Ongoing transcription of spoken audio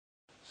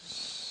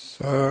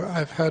So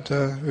I've had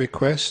a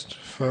request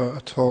for a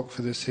talk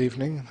for this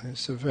evening.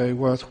 It's a very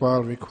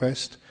worthwhile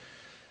request.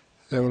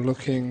 They were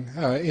looking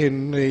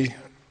in a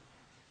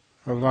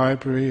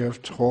library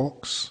of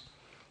talks,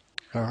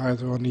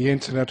 either on the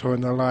internet or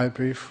in the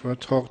library, for a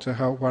talk to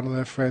help one of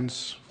their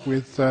friends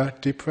with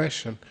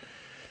depression.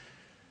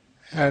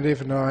 And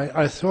even though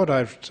I thought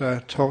I've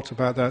talked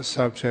about that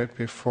subject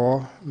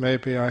before,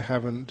 maybe I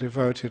haven't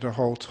devoted a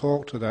whole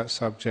talk to that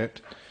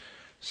subject.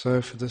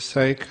 So for the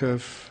sake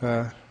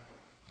of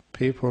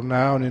people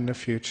now and in the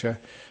future,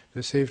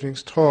 this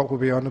evening's talk will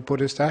be on the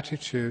Buddhist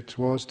attitude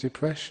towards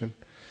depression.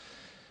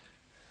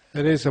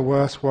 It is a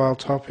worthwhile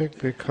topic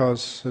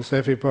because, as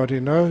everybody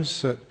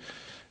knows, that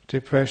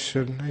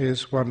depression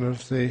is one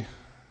of the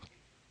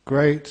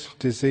great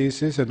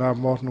diseases in our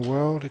modern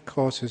world. It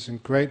causes a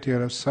great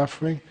deal of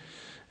suffering,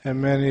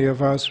 and many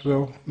of us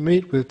will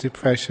meet with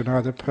depression,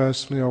 either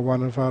personally or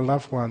one of our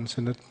loved ones,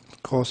 in the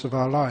course of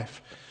our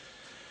life.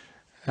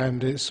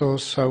 And it's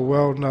also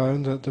well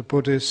known that the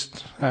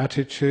Buddhist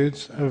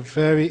attitudes are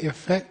very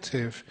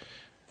effective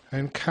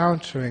in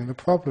countering the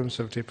problems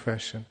of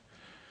depression.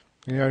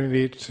 You only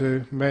need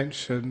to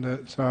mention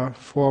that our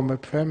former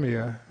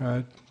Premier,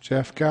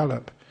 Jeff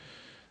Gallup,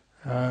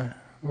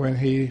 when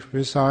he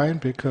resigned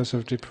because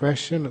of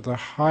depression at the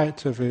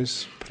height of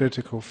his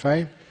political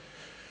fame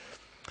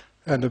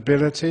and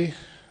ability,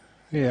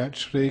 he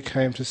actually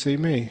came to see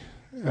me,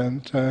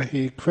 and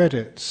he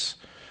credits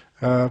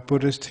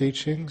Buddhist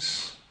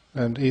teachings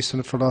and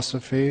Eastern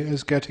philosophy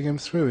as getting him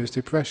through his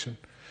depression.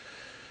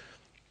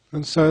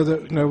 And so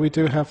that we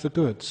do have the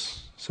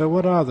goods. So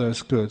what are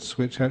those goods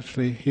which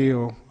actually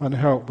heal and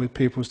help with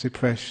people's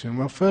depression?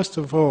 Well, first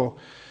of all,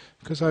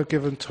 because I've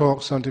given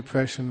talks on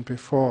depression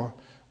before,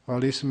 or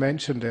at least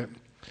mentioned it,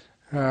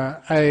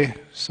 a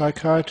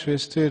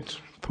psychiatrist did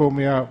pull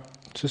me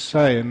out to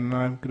say, and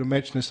I'm going to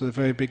mention this at the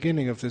very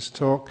beginning of this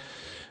talk,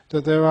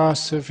 that there are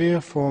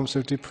severe forms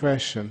of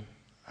depression.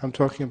 I'm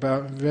talking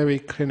about very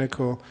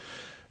clinical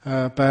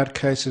bad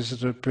cases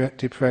of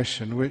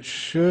depression, which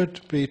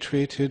should be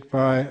treated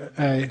by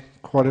a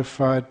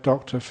qualified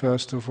doctor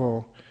first of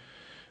all.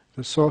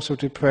 The sorts of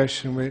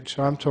depression which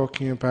I'm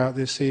talking about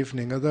this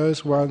evening are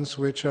those ones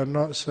which are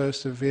not so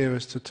severe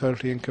as to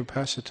totally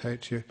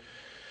incapacitate you.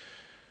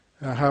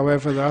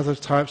 However, the other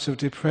types of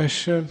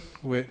depression,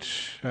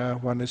 which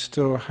one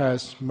still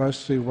has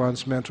mostly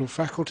one's mental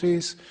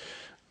faculties,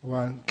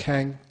 one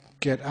can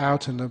get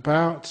out and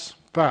about,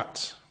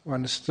 but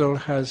one still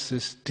has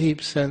this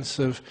deep sense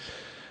of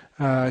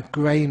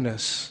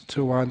greyness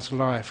to one's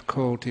life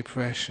called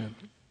depression.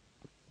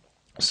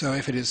 So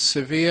if it is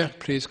severe,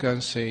 please go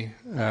and see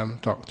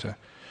doctor.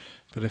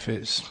 But if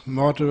it's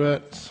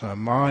moderate,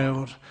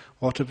 mild,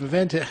 or to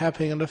prevent it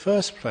happening in the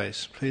first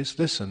place, please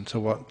listen to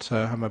what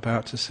I'm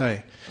about to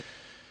say.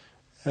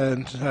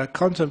 And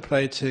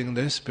contemplating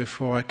this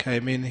before I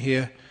came in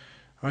here,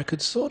 I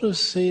could sort of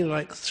see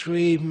like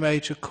three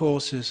major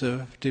causes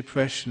of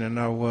depression in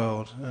our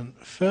world. And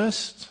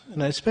first,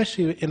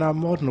 especially in our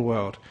modern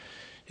world,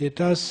 it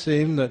does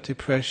seem that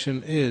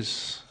depression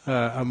is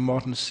a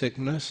modern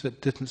sickness.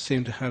 It didn't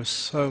seem to have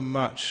so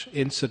much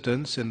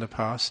incidence in the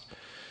past.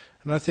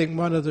 And I think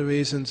one of the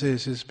reasons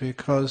is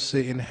because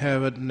the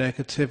inherent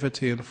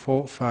negativity and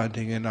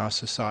fault-finding in our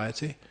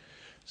society.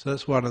 So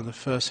that's one of the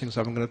first things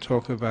I'm going to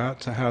talk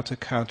about, how to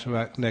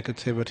counteract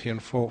negativity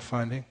and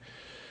fault-finding.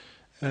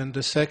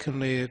 And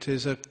secondly, it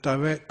is a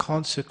direct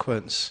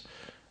consequence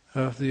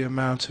of the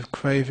amount of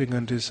craving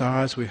and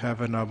desires we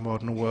have in our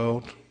modern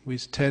world. We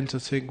tend to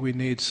think we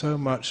need so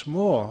much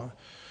more,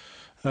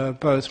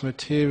 both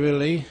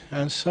materially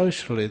and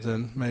socially,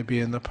 than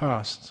maybe in the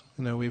past.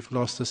 We've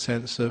lost the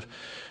sense of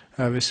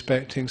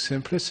respecting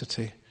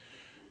simplicity.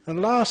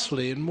 And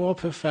lastly, and more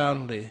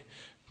profoundly,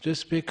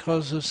 just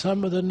because of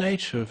some of the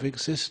nature of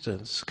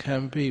existence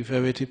can be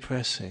very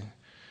depressing.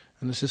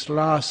 And there's this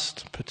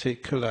last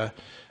particular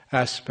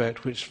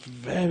aspect which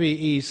very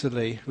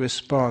easily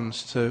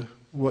responds to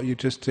what you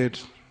just did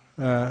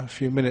a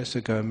few minutes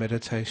ago,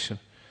 meditation.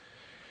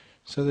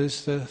 So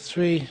there's the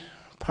three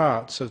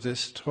parts of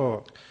this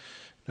talk.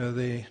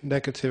 The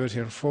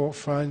negativity and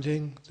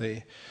fault-finding,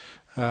 the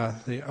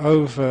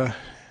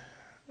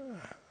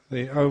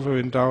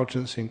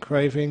overindulgence in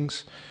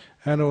cravings,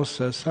 and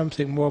also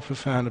something more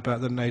profound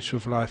about the nature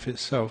of life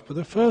itself. But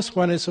the first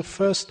one is the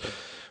first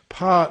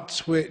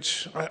part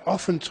which I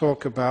often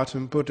talk about,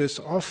 and Buddhists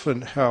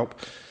often help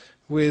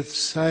with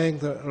saying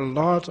that a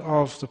lot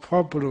of the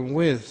problem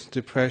with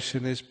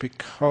depression is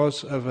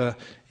because of an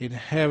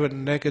inherent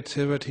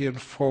negativity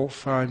and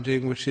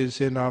fault-finding which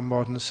is in our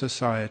modern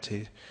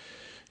society.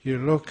 You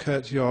look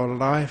at your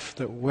life,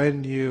 that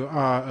when you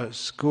are at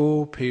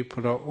school,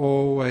 people are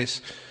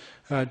always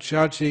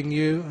judging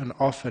you, and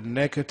often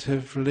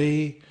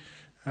negatively.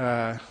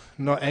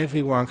 Not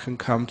everyone can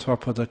come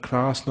top of the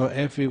class, not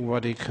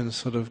everybody can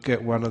sort of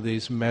get one of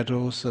these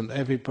medals, and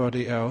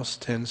everybody else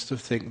tends to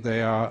think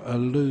they are a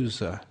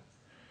loser.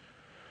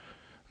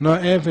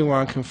 Not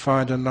everyone can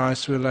find a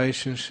nice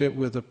relationship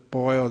with the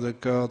boy or the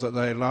girl that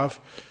they love,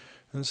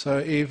 And so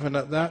even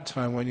at that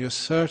time, when you're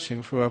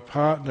searching for a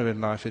partner in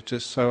life, it's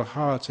just so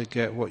hard to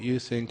get what you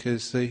think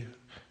is the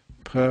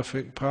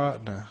perfect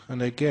partner.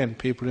 And again,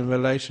 people in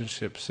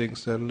relationships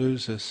think they're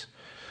losers.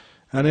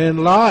 And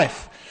in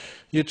life,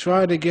 you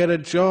try to get a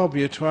job,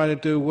 you try to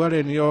do well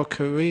in your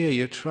career,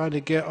 you try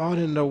to get on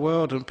in the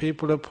world, and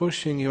people are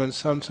pushing you, and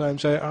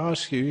sometimes they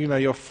ask you,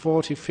 you're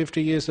 40,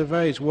 50 years of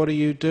age, what are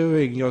you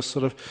doing? You're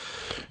sort of,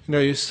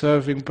 you're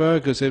serving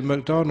burgers in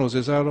McDonald's,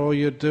 is that all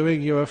you're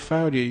doing? You're a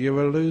failure,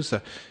 you're a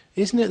loser.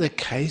 Isn't it the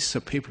case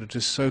that people are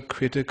just so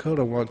critical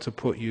and want to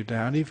put you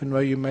down, even though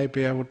you may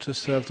be able to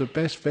serve the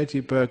best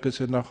veggie burgers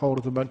in the whole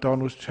of the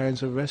McDonald's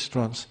chains of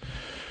restaurants?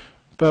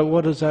 But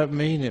what does that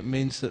mean? It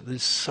means that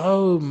there's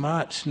so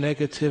much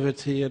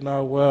negativity in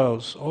our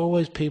worlds,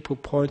 always people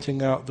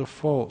pointing out the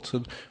faults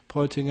and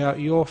pointing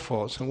out your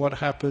faults. And what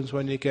happens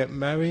when you get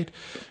married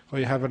or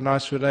you have a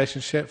nice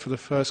relationship for the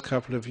first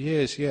couple of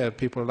years? Yeah,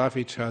 people love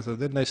each other,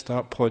 then they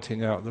start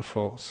pointing out the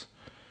faults.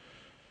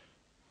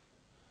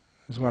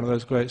 It's one of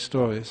those great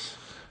stories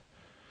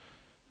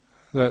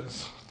that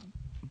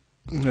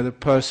the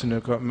person who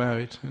got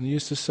married, and he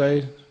used to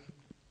say,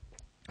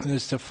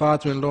 as the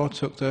father-in-law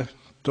took the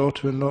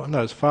daughter-in-law,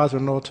 no, his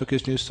father-in-law took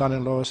his new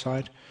son-in-law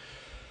aside.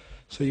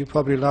 So you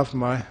probably love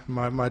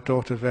my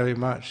daughter very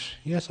much.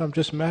 Yes, I've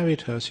just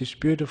married her. She's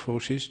beautiful,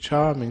 she's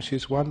charming,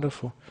 she's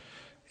wonderful.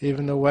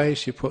 Even the way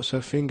she puts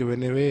her finger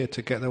in her ear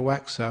to get the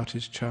wax out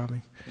is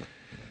charming.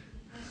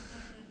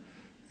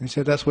 He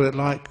said that's what it's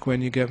like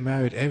when you get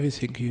married.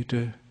 Everything you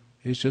do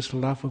is just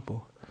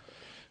lovable.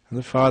 And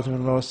the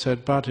father-in-law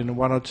said, but in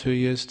 1 or 2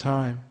 years'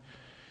 time,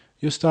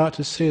 you'll start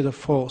to see the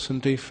faults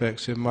and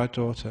defects in my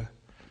daughter.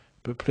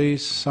 But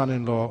please,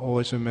 son-in-law,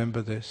 always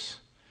remember this.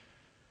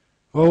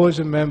 Always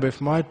remember, if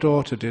my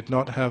daughter did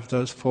not have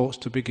those faults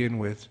to begin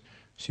with,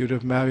 she would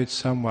have married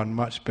someone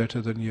much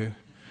better than you.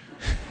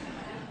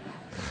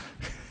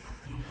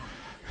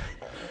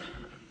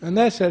 And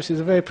that's actually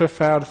a very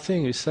profound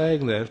thing he's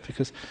saying there,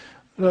 because,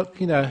 look,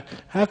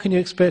 how can you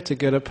expect to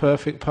get a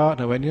perfect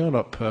partner when you're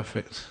not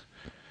perfect?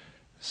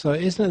 So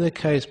isn't it the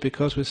case,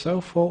 because we're so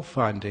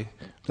fault-finding,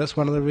 that's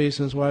one of the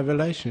reasons why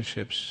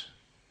relationships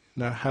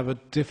have a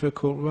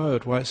difficult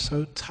road, why it's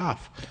so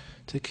tough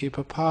to keep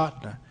a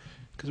partner,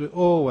 because we're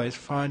always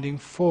finding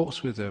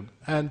faults with them,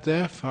 and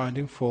they're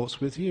finding faults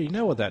with you. You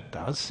know what that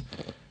does?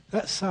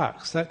 That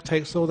sucks. That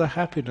takes all the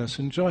happiness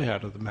and joy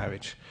out of the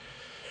marriage.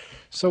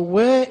 So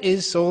where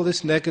is all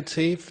this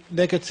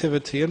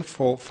negativity and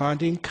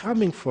fault-finding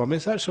coming from?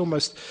 It's actually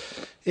almost,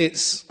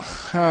 it's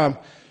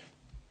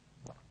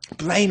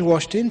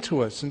brainwashed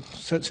into us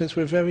since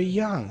we're very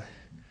young.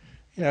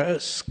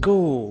 At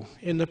school,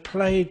 in the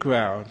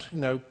playground,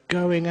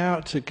 going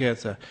out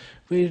together.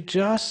 We're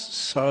just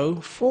so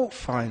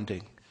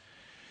fault-finding,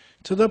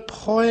 to the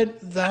point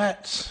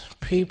that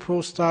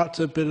people start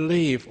to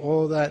believe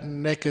all that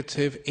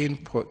negative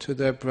input to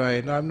their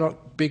brain. I'm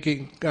not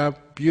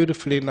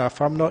beautiful enough,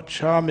 I'm not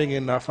charming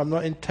enough, I'm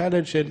not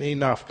intelligent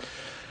enough,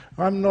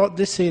 I'm not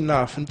this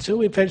enough,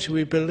 until eventually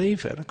we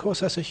believe it. And of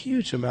course that's a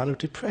huge amount of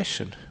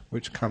depression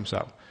which comes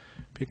up,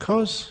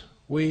 because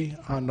we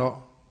are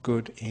not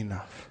good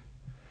enough.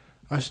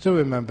 I still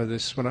remember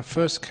this when I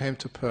first came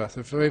to Perth,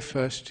 the very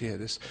first year.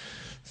 This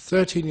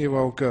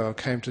 13-year-old girl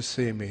came to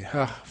see me.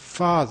 Her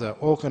father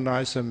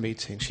organised a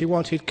meeting. She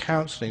wanted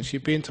counselling.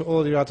 She'd been to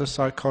all the other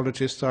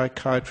psychologists,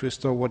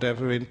 psychiatrists or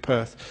whatever in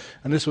Perth,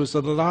 and this was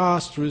the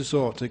last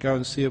resort to go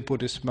and see a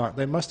Buddhist monk.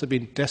 They must have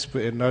been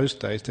desperate in those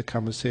days to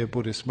come and see a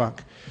Buddhist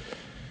monk,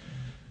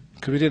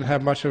 because we didn't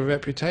have much of a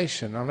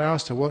reputation. And I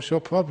asked her, what's your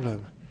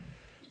problem?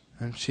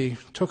 And she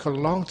took a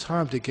long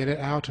time to get it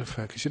out of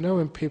her, because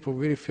when people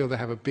really feel they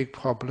have a big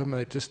problem and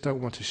they just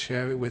don't want to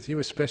share it with you,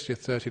 especially a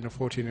 13 or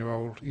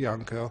 14-year-old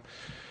young girl.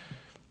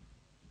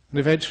 And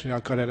eventually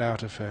I got it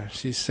out of her.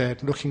 She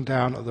said, looking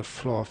down at the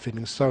floor,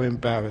 feeling so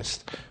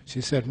embarrassed,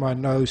 she said, my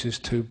nose is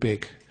too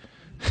big.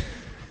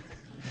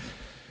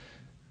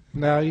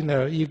 Now,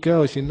 you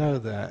girls, you know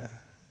that.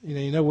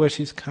 You know where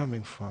she's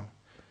coming from.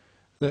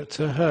 That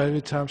to her,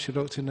 every time she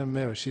looked in the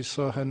mirror, she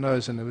saw her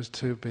nose and it was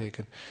too big.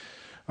 And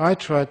I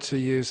tried to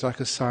use like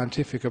a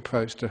scientific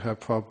approach to her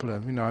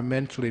problem. I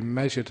mentally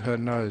measured her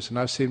nose, and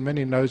I've seen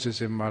many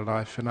noses in my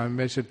life, and I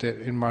measured it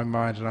in my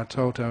mind, and I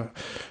told her,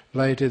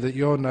 lady, that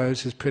your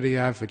nose is pretty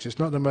average. It's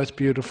not the most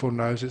beautiful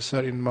nose, it's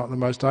certainly not the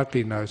most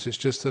ugly nose, it's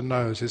just the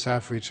nose, it's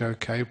average,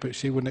 okay, but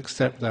she wouldn't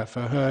accept that.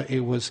 For her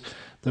it was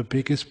the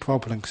biggest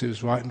problem, because it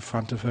was right in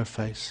front of her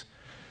face.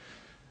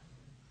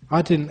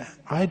 I didn't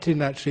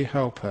actually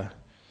help her.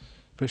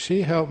 But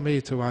she helped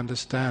me to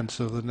understand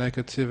the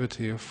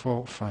negativity of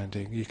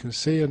fault-finding. You can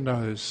see a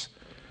nose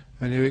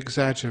and you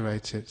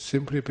exaggerate it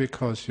simply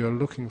because you're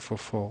looking for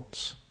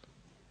faults.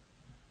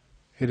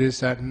 It is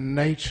that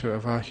nature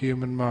of our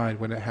human mind,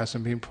 when it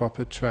hasn't been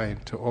properly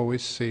trained, to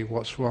always see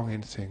what's wrong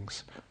in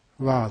things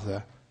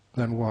rather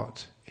than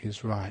what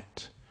is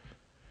right.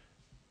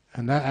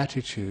 And that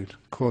attitude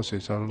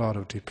causes a lot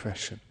of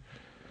depression.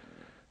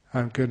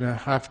 I'm going to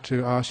have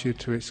to ask you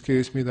to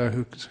excuse me, though,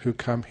 who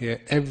come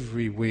here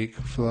every week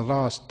for the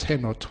last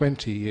 10 or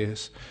 20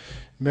 years.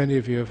 Many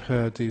of you have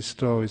heard these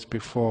stories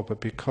before, but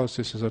because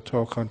this is a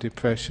talk on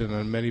depression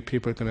and many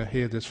people are going to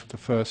hear this for the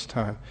first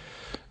time,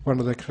 one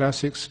of the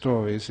classic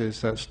stories is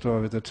that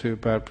story of the two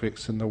bad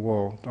bricks in the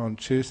wall. On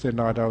Tuesday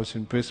night I was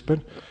in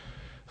Brisbane.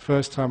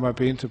 First time I've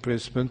been to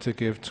Brisbane to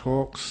give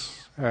talks.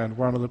 And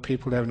one of the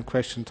people having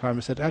question time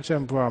said,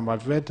 Ajahn Brahm,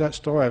 I've read that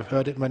story, I've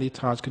heard it many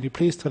times, can you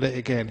please tell it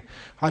again?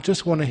 I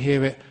just want to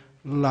hear it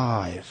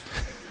live.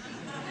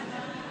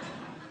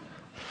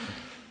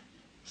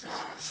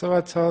 So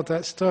I told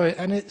that story,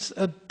 and it's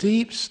a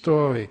deep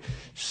story,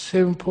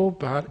 simple,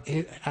 but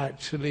it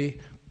actually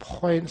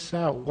points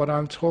out what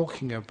I'm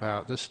talking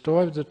about. The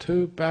story of the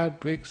two bad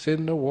bricks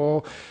in the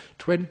wall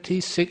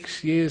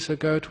 26 years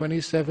ago,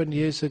 27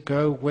 years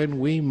ago,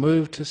 when we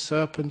moved to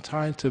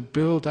Serpentine to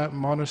build that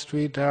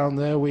monastery down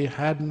there. We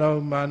had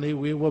no money,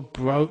 we were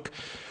broke,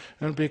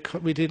 and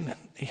because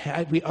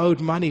we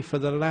owed money for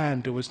the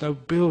land. There was no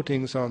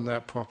buildings on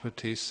that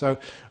property, so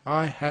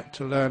I had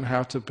to learn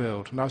how to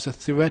build. And I was a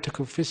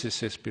theoretical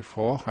physicist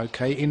before,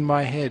 okay, in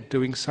my head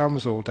doing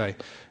sums all day.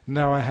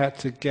 Now I had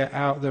to get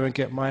out there and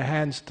get my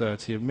hands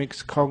dirty and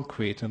mix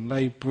concrete and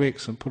lay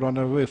bricks and put on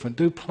a roof and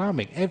do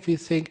plumbing.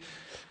 Everything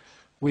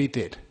we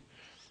did.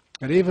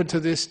 And even to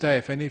this day,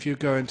 if any of you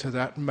go into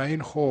that main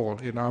hall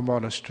in our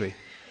monastery,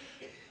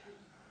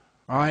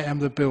 I am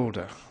the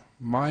builder.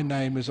 My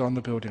name is on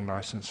the building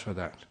license for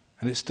that.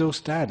 And it's still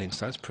standing,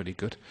 so that's pretty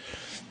good.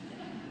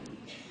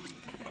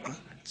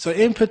 So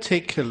in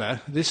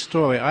particular, this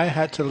story, I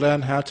had to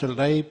learn how to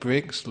lay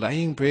bricks.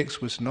 Laying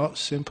bricks was not a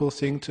simple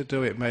thing to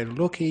do. It may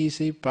look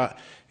easy, but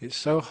it's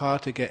so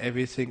hard to get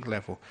everything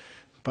level.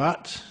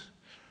 But,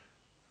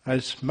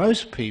 as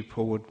most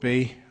people would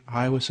be,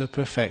 I was a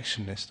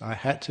perfectionist. I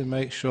had to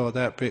make sure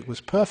that brick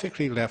was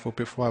perfectly level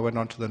before I went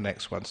on to the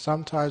next one.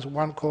 Sometimes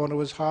one corner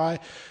was high,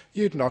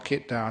 you'd knock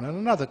it down and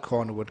another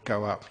corner would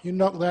go up. You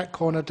knock that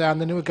corner down,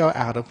 then it would go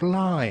out of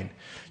line.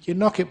 You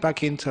knock it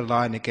back into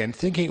line again,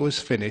 thinking it was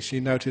finished,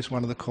 you notice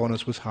one of the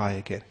corners was high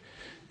again.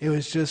 It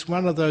was just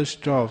one of those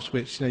jobs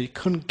which you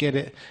couldn't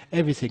get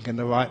everything in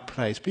the right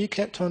place, but you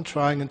kept on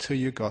trying until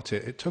you got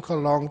it. It took a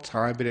long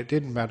time, but it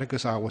didn't matter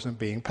because I wasn't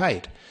being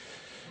paid.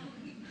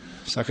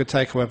 So I could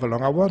take however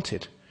long I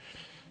wanted.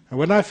 And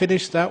when I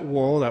finished that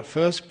wall, that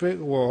first brick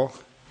wall,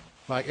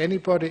 like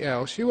anybody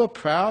else, you were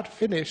proud,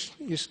 finished,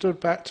 you stood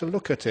back to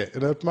look at it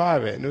and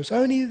admire it. And it was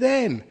only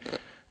then,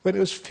 when it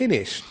was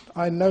finished,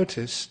 I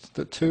noticed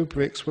that two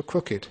bricks were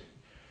crooked.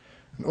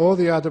 And all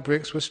the other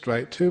bricks were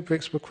straight, two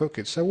bricks were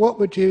crooked. So what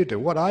would you do?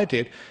 What I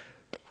did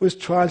was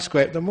try and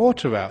scrape the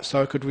mortar out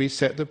so I could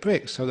reset the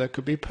bricks so they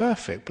could be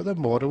perfect. But the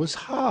mortar was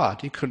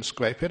hard, you couldn't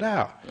scrape it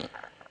out.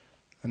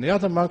 And the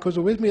other monk was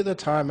with me at the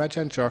time,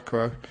 Ajahn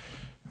Jokro.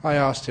 I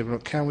asked him,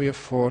 look, can we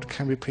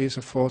please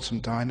afford some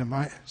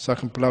dynamite so I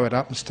can blow it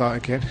up and start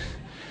again?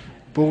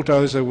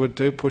 Bulldozer would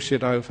do, push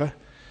it over.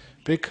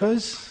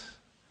 Because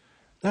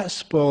that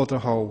spoiled the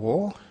whole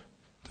wall.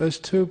 Those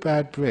two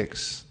bad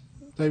bricks,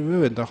 they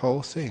ruined the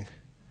whole thing.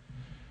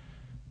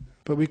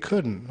 But we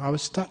couldn't. I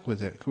was stuck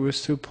with it. We were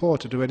too poor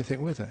to do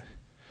anything with it.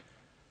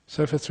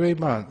 So for 3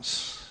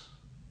 months,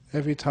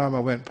 every time I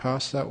went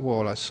past that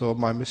wall, I saw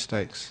my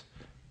mistakes.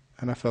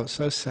 And I felt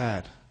so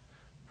sad.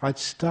 I'd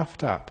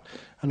stuffed up.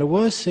 And the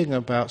worst thing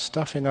about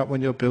stuffing up when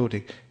you're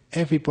building,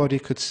 everybody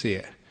could see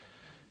it.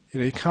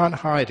 You can't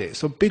hide it.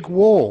 It's a big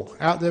wall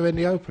out there in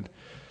the open.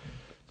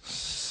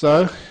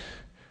 So,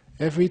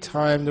 every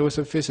time there was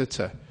a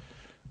visitor,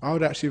 I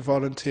would actually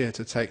volunteer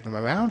to take them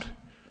around,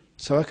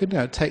 so I could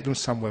take them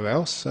somewhere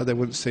else, so they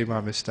wouldn't see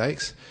my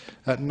mistakes.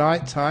 At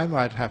night time,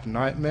 I'd have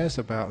nightmares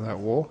about that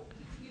wall.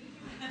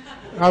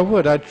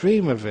 I'd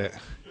dream of it.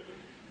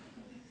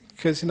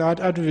 Because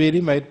I'd really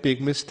made a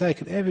big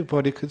mistake and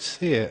everybody could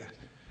see it.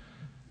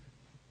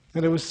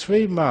 And it was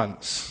 3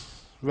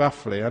 months,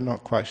 roughly, I'm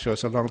not quite sure,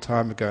 it's a long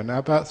time ago now,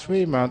 about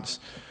 3 months,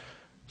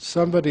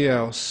 somebody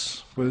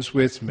else was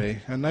with me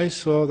and they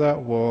saw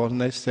that wall and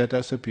they said,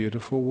 that's a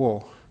beautiful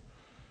wall.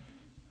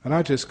 And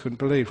I just couldn't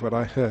believe what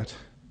I heard.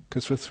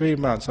 Because for 3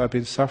 months I'd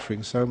been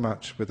suffering so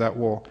much with that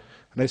wall.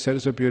 And they said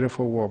it's a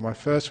beautiful wall. My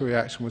first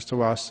reaction was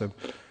to ask them,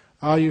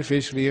 are you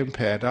visually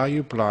impaired? Are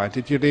you blind?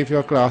 Did you leave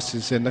your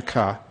glasses in the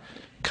car?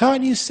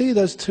 Can't you see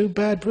those two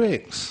bad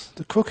bricks,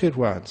 the crooked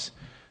ones?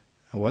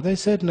 And what they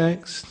said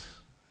next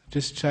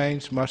just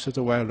changed much of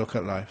the way I look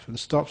at life and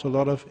stopped a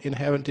lot of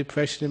inherent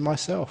depression in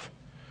myself.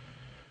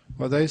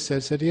 What they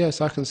said,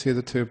 yes, I can see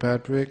the two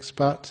bad bricks,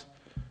 but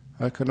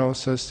I can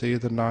also see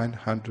the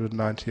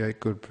 998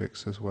 good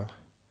bricks as well.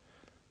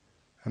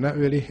 And that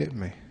really hit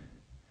me.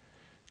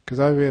 Because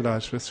I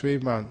realized for 3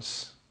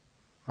 months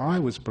I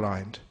was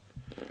blind.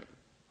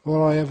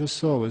 All I ever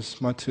saw was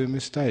my two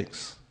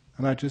mistakes.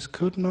 And I just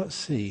could not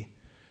see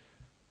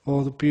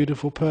all the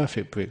beautiful,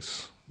 perfect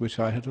bricks which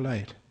I had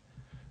laid.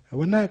 And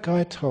when that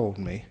guy told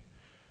me,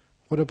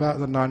 what about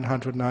the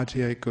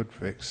 998 good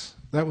bricks?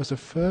 That was the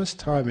first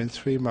time in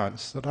 3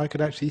 months that I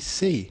could actually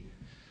see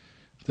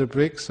the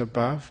bricks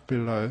above,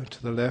 below,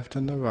 to the left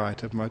and the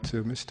right of my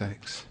two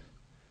mistakes.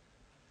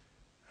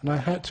 And I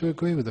had to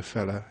agree with the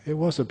fellow. It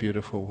was a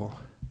beautiful wall.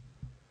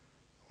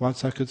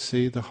 Once I could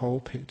see the whole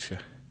picture.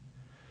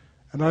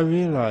 And I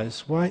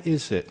realized, why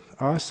is it,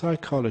 our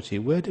psychology,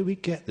 where do we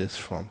get this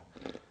from?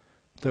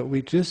 That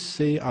we just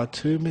see our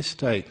two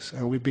mistakes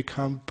and we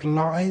become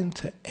blind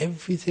to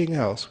everything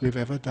else we've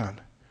ever done.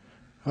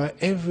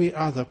 Every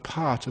other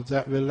part of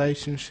that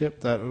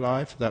relationship, that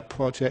life, that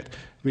project,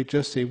 we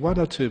just see one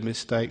or two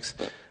mistakes,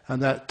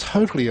 and that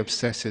totally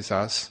obsesses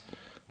us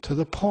to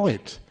the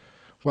point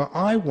where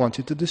I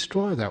wanted to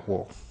destroy that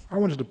wall. I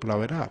wanted to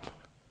blow it up.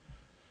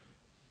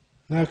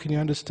 Now can you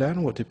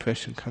understand what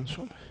depression comes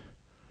from?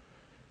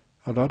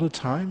 A lot of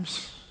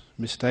times,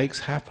 mistakes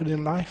happen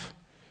in life,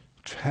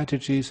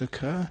 tragedies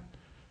occur,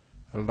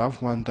 a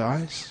loved one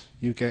dies,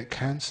 you get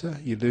cancer,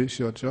 you lose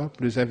your job,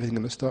 lose everything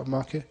in the stock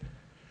market.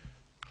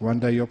 One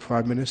day you're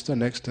Prime Minister,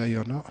 next day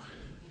you're not.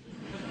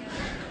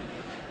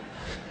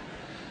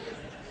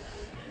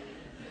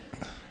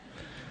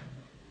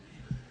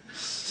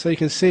 So you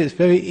can see it's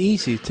very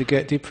easy to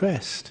get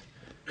depressed.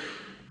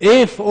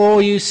 If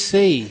all you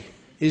see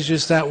is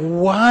just that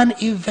one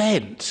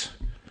event,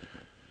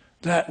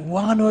 that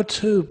one or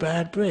two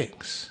bad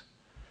bricks.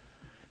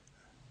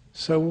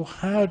 So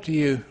how do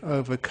you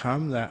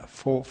overcome that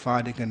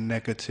fault-finding and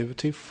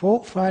negativity?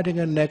 Fault-finding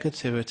and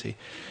negativity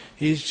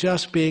is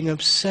just being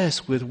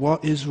obsessed with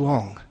what is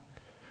wrong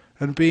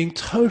and being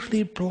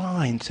totally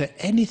blind to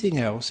anything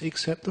else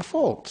except the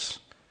faults.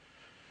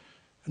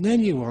 And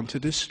then you want to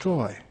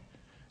destroy.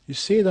 You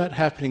see that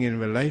happening in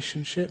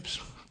relationships.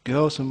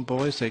 Girls and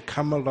boys, they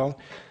come along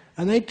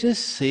and they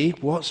just see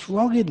what's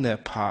wrong in their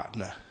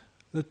partner,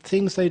 the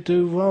things they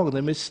do wrong,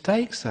 the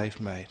mistakes they've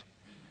made.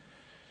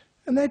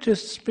 And they're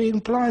just being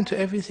blind to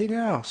everything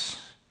else.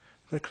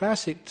 The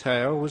classic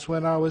tale was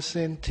when I was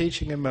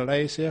teaching in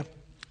Malaysia,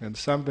 and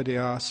somebody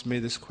asked me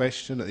this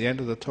question at the end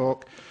of the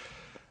talk.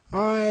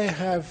 I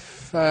have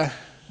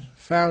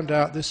found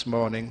out this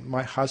morning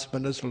my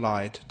husband has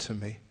lied to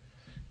me.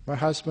 My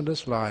husband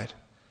has lied.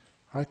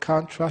 I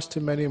can't trust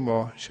him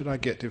anymore. Should I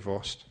get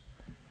divorced?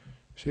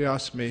 She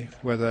asked me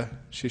whether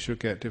she should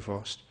get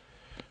divorced.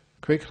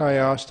 Quickly I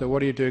asked her,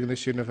 what are you doing in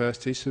this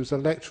university? She was a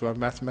lecturer on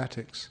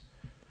mathematics.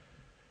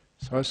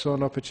 So I saw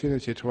an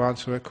opportunity to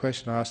answer her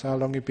question. I asked, how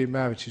long have you been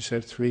married? She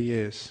said, 3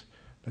 years.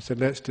 I said,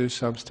 let's do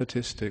some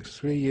statistics.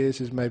 3 years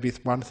is maybe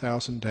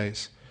 1,000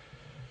 days.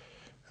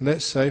 And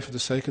let's say, for the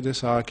sake of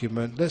this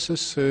argument, let's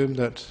assume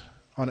that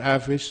on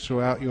average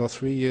throughout your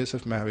 3 years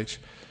of marriage,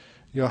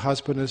 your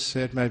husband has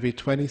said maybe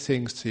 20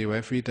 things to you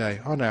every day,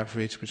 on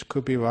average, which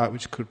could be right,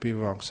 which could be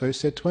wrong. So he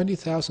said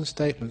 20,000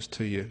 statements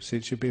to you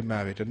since you've been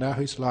married, and now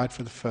he's lied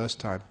for the first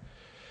time.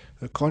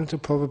 According to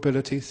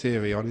probability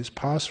theory, on his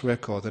past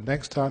record, the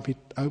next time he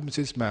opens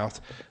his mouth,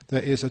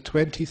 there is a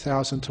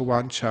 20,000 to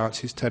 1 chance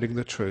he's telling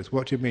the truth.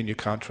 What do you mean you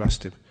can't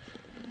trust him?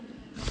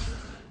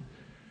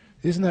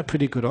 Isn't that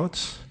pretty good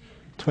odds?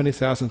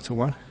 20,000 to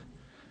 1?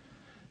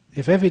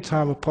 If every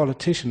time a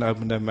politician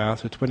opened their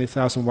mouth with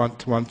 20,000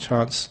 to 1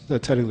 chance they're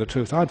telling the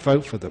truth, I'd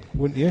vote for them,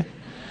 wouldn't you?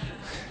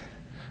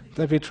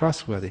 They'd be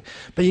trustworthy.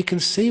 But you can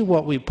see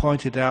what we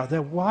pointed out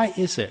there. Why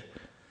is it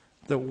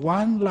that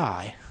one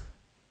lie,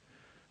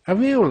 a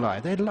real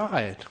lie, they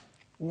lied,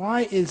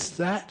 why is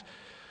that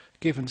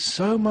given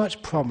so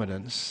much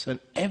prominence and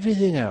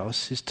everything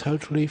else is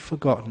totally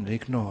forgotten,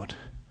 ignored?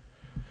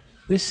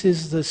 This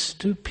is the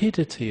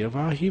stupidity of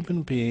our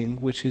human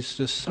being, which is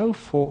just so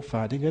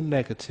fault-finding and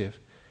negative.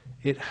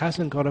 It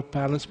hasn't got a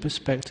balanced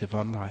perspective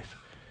on life.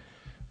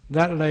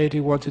 That lady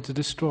wanted to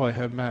destroy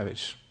her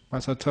marriage.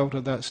 Once I told her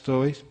that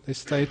story, they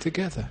stayed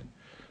together.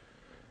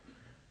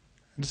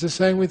 It's the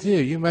same with you.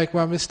 You make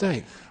one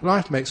mistake.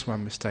 Life makes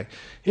one mistake.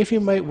 If you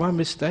make one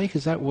mistake,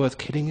 is that worth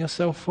killing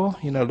yourself for?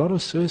 You know, a lot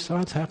of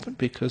suicides happen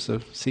because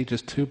of, see,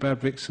 just 2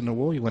 bad bricks in the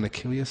wall, you want to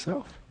kill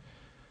yourself.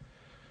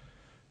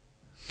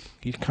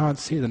 You can't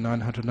see the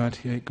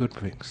 998 good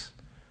bricks.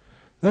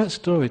 That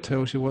story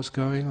tells you what's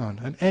going on.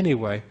 And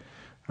anyway,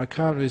 I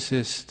can't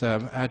resist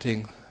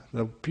adding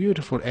the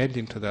beautiful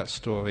ending to that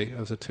story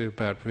of the 2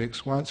 bad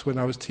bricks. Once when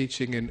I was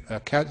teaching in a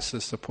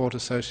Cancer Support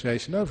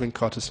Association over in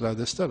Cottesloe,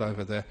 they're still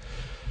over there,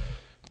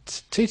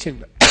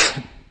 teaching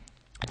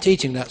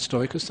that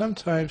story, because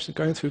sometimes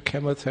going through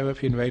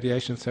chemotherapy and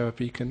radiation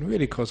therapy can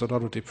really cause a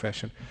lot of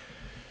depression.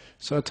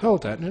 So I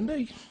told that,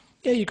 and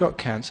yeah, you got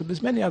cancer, but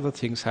there's many other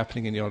things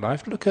happening in your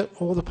life. Look at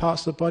all the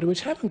parts of the body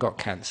which haven't got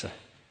cancer.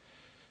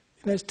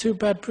 You know, there's 2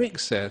 bad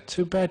bricks there,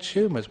 2 bad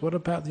tumours. What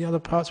about the other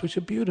parts which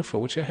are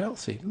beautiful, which are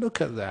healthy? Look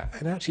at that.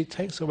 It actually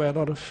takes away a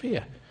lot of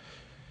fear.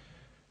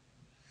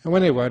 And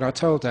anyway, when I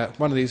told that,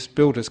 one of these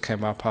builders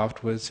came up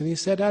afterwards and he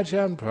said,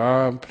 Ajahn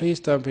Brahm,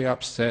 please don't be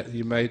upset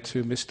you made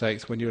 2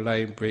 mistakes when you're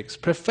laying bricks.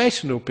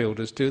 Professional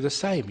builders do the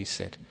same, he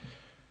said.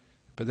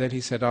 But then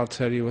he said, I'll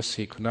tell you a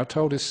secret. And I've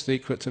told this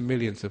secret to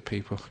millions of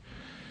people.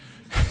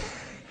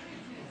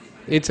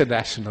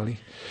 Internationally.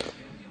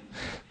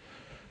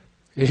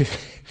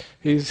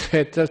 He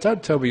said,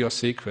 don't tell me your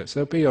secrets,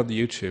 they'll be on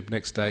YouTube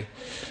next day.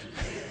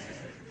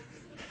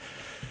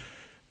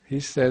 He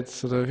said,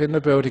 sort of, in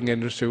the building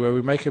industry where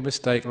we make a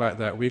mistake like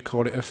that, we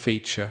call it a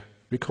feature.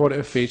 We call it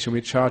a feature and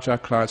we charge our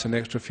clients an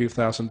extra few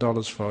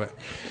 $1,000s for it.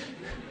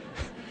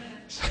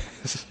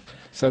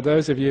 So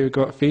those of you who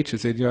got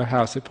features in your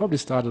house, it probably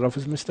started off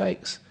as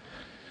mistakes.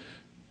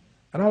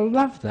 And I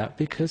love that,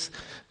 because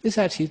this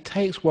actually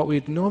takes what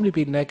we'd normally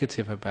be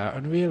negative about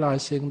and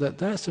realizing that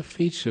that's a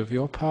feature of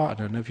your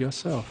partner and of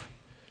yourself.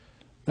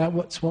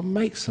 That's what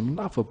makes them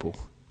lovable.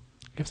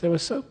 If they were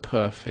so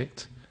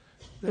perfect,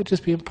 they'd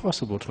just be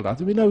impossible to love.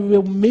 There'd be no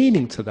real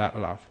meaning to that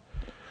love.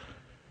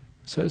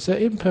 So it's their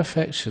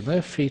imperfection,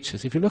 their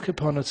features. If you look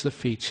upon it as a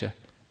feature,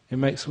 it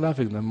makes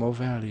loving them more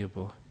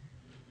valuable.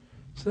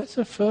 So that's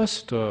the first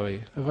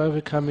story of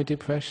overcoming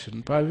depression,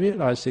 by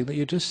realizing that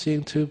you're just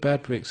seeing two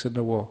bad bricks in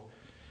the wall.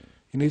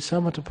 You need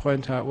someone to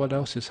point out what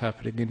else is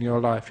happening in your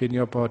life, in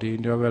your body,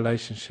 in your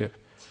relationship.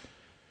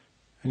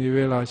 And you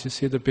realize you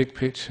see the big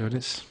picture and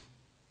it's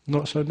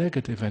not so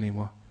negative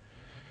anymore.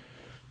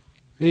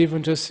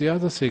 Even just the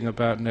other thing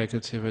about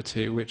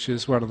negativity, which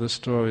is one of the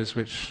stories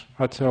which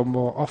I tell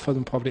more often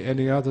than probably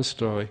any other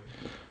story,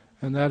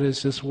 and that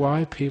is just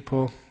why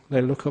people,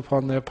 they look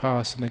upon their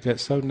past and they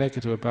get so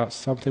negative about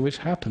something which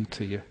happened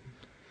to you.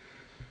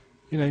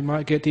 You know, you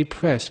might get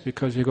depressed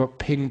because you got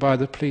pinged by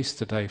the police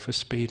today for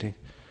speeding.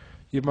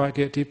 You might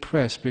get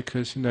depressed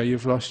because, you know,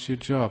 you've lost your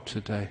job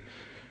today.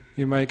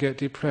 You may get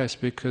depressed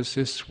because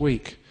this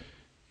week,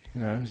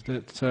 you know,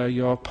 that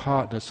your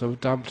partner sort of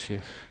dumped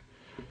you.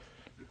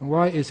 And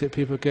why is it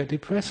people get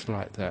depressed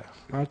like that?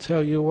 I'll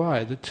tell you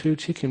why. The two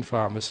chicken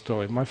farmers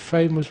story, my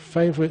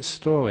favourite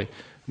story.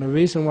 And the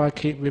reason why I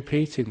keep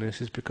repeating this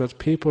is because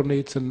people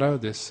need to know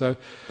this so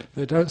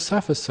they don't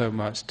suffer so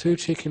much. Two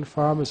chicken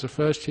farmers, the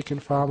first chicken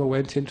farmer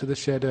went into the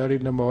shed early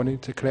in the morning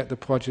to collect the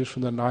produce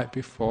from the night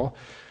before,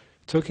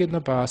 took it in the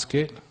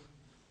basket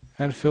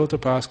and filled the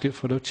basket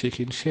full of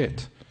chicken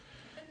shit.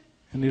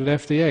 And he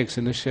left the eggs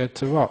in the shed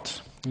to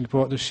rot. He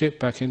brought the shit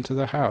back into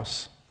the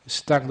house. He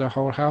stunk the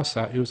whole house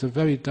out. He was a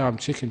very dumb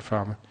chicken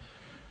farmer.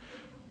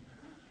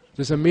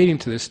 There's a meaning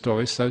to this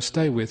story, so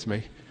stay with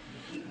me.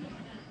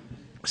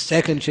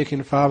 Second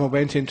chicken farmer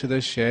went into the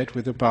shed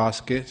with a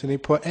basket and he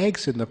put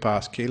eggs in the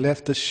basket. He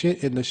left the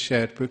shit in the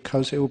shed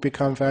because it will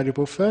become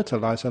valuable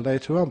fertilizer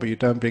later on, but you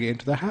don't bring it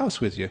into the house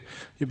with you.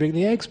 You bring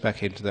the eggs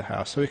back into the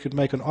house so he could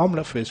make an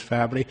omelette for his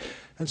family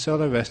and sell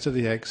the rest of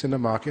the eggs in the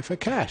market for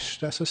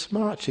cash. That's a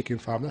smart chicken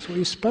farmer. That's what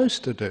you're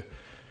supposed to do.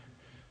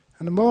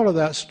 And the moral of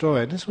that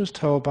story, and this was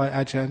told by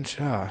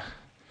Ajahn,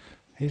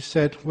 he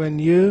said, when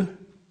you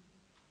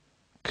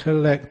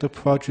collect the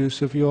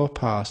produce of your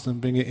past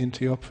and bring it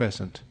into your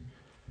present,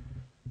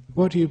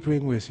 what do you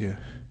bring with you?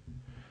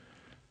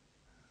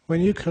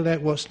 When you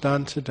collect what's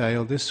done today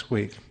or this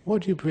week,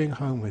 what do you bring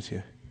home with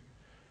you?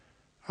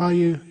 Are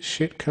you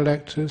shit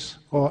collectors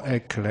or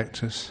egg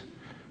collectors?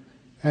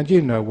 And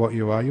you know what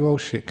you are, you're all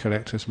shit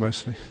collectors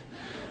mostly.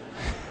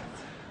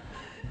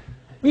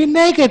 We're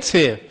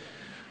negative.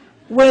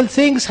 When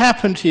things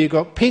happen to you, you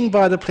got pinged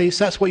by the police,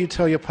 that's what you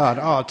tell your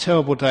partner. Oh,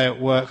 terrible day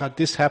at work,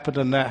 this happened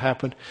and that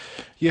happened.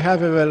 You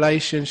have a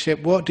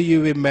relationship, what do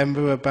you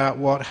remember about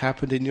what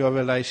happened in your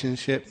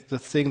relationship? The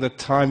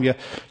time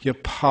your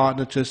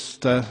partner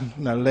just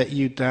let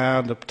you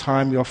down, the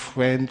time your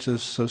friend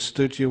just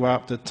stood you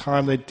up, the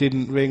time they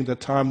didn't ring, the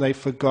time they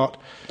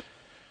forgot.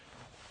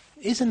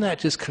 Isn't that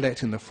just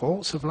collecting the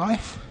faults of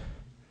life?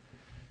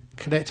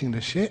 Collecting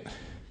the shit?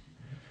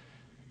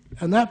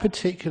 And that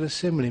particular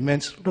simile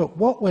meant, look,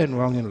 what went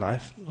wrong in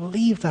life,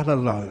 leave that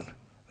alone.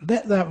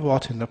 Let that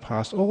rot in the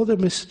past. All the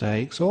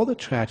mistakes, all the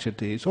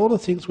tragedies, all the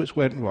things which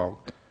went wrong.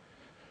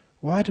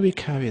 Why do we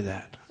carry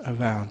that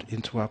around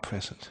into our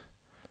present?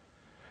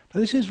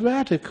 Now, this is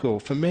radical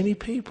for many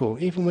people,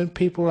 even when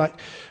people like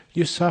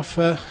you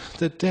suffer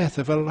the death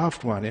of a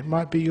loved one. It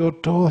might be your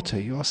daughter,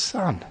 your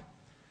son.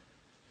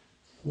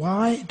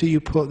 Why do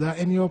you put that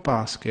in your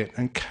basket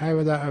and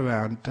carry that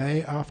around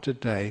day after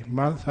day,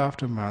 month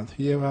after month,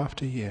 year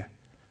after year?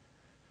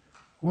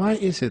 Why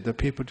is it that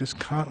people just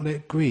can't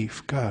let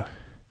grief go?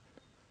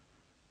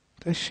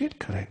 They're shit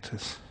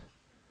collectors.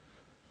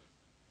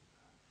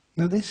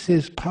 Now this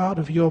is part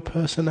of your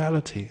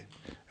personality,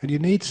 and you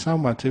need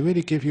someone to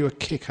really give you a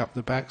kick up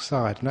the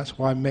backside, and that's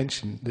why I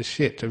mentioned the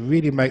shit, to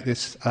really make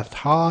this a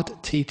hard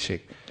teaching.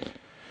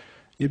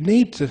 You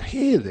need to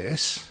hear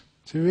this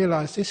to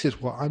realize this is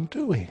what I'm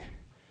doing.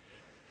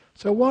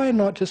 So why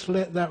not just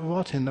let that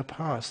rot in the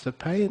past, the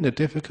pain, the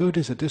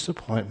difficulties, the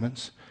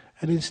disappointments,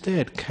 and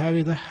instead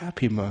carry the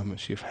happy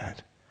moments you've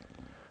had?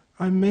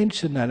 I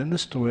mentioned that in the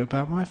story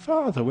about my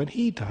father when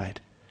he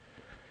died.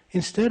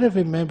 Instead of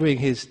remembering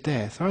his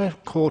death, I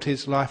called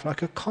his life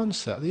like a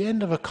concert. At the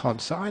end of a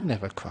concert, I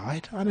never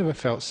cried. I never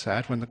felt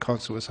sad when the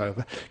concert was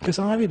over, because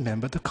I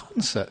remembered the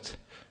concert,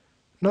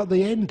 not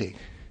the ending.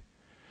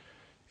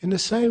 In the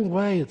same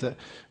way that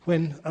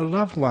when a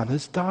loved one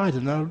has died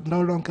and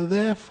no longer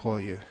there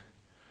for you,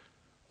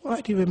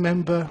 why do you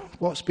remember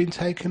what's been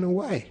taken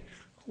away?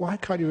 Why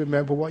can't you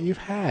remember what you've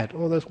had,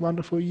 all those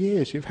wonderful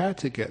years you've had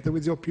together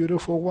with your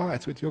beautiful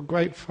wife, with your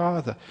great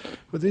father,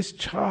 with this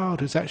child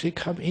who's actually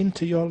come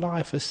into your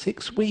life for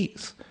 6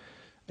 weeks,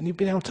 and you've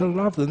been able to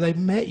love them, they've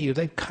met you,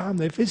 they've come,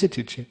 they've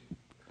visited you.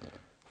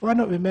 Why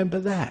not remember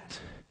that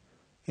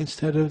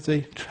instead of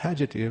the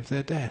tragedy of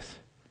their death?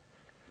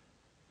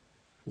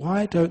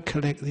 Why don't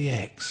collect the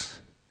eggs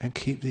and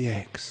keep the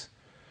eggs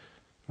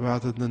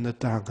rather than the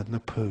dung and the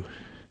poo?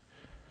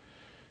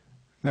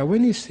 Now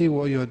when you see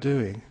what you're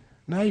doing,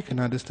 now you can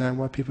understand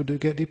why people do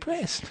get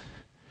depressed.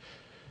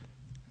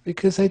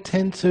 Because they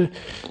tend to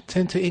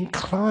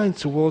incline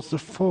towards the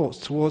false,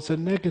 towards the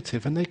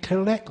negative, and they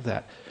collect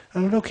that.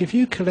 And look, if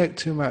you collect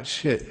too much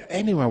shit,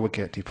 anyone would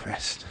get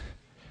depressed.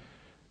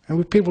 And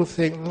when people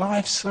think,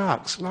 life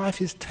sucks,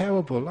 life is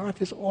terrible,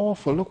 life is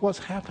awful, look what's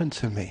happened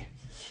to me.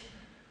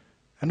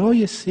 And all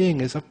you're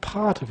seeing is a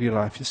part of your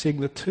life. You're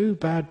seeing the 2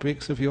 bad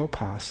bricks of your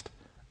past,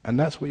 and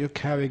that's what you're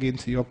carrying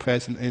into your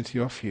present, into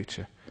your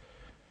future.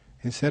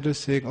 Instead of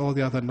seeing all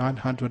the other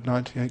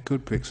 998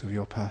 good bricks of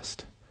your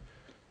past.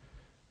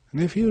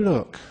 And if you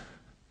look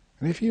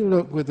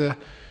with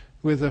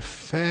a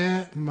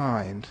fair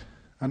mind,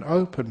 an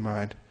open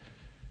mind,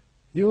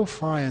 you'll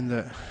find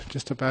that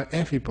just about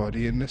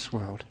everybody in this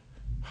world,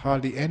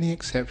 hardly any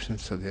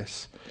exceptions to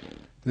this,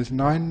 there's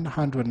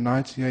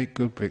 998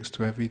 good bricks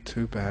to every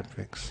 2 bad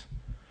bricks.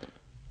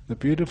 The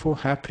beautiful,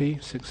 happy,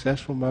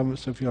 successful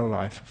moments of your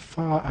life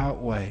far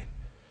outweigh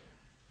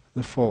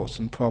the faults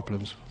and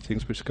problems,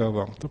 things which go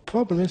wrong. The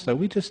problem is though,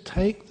 we just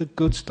take the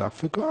good stuff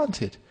for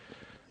granted.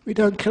 We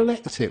don't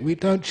collect it, we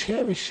don't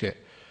cherish it.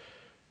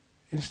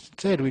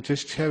 Instead we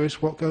just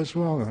cherish what goes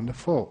wrong and the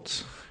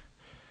faults.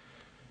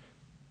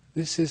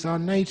 This is our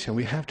nature,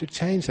 we have to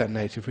change that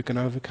nature if we can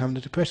overcome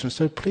the depression.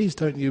 So please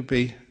don't you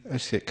be a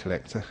shit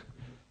collector.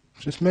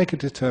 Just make a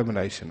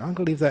determination. I'm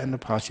going to leave that in the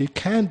past. You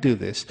can do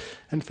this.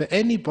 And for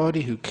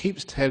anybody who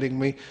keeps telling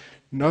me,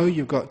 no,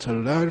 you've got to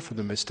learn from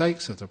the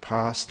mistakes of the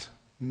past,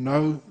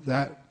 no,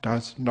 that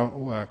does not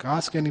work.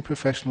 Ask any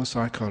professional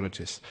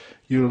psychologist.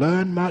 You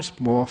learn much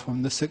more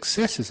from the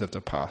successes of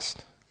the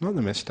past, not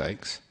the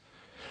mistakes.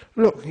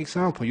 Look,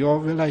 example, your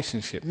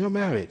relationship, your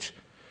marriage.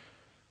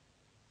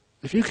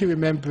 If you keep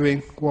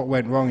remembering what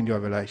went wrong in your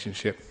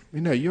relationship,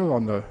 you know, you're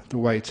on the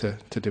way to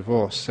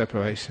divorce,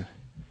 separation.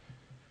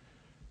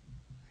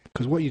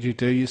 Because what you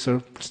do, you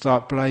sort of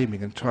start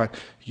blaming and try,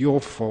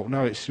 your fault,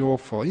 no, it's your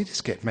fault. You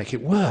just make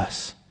it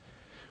worse.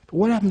 But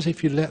what happens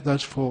if you let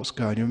those faults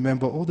go and you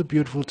remember all the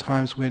beautiful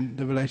times when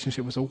the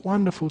relationship was a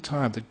wonderful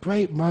time, the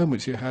great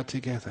moments you had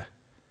together?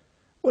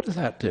 What does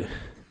that do?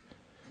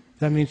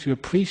 That means you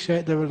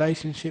appreciate the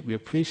relationship, you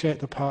appreciate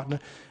the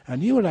partner,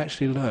 and you will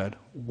actually learn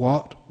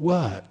what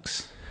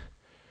works.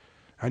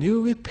 And you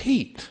will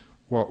repeat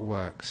what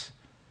works.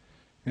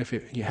 If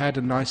you had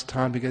a nice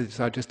time together,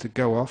 decided just to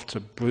go off to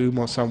Brahm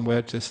or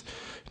somewhere just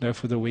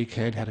for the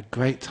weekend, had a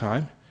great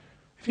time,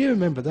 if you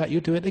remember that,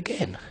 you do it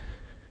again.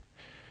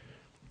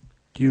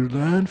 You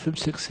learn from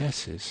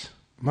successes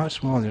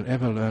much more than you'll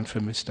ever learn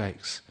from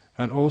mistakes.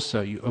 And also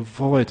you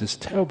avoid this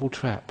terrible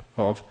trap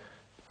of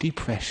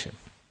depression.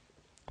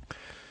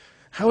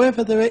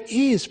 However, there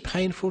is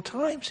painful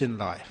times in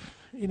life.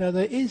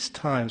 There is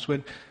times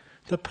when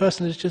the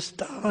person has just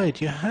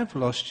died, you have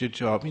lost your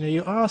job,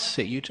 you are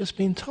sick, you've just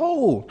been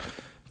told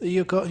that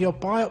you've got your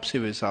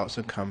biopsy results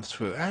have come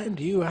through and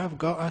you have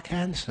got a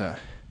cancer.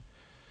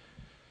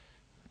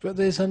 But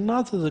there's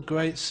another of the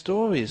great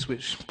stories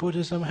which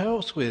Buddhism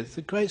helps with,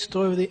 the great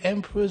story of the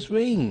Emperor's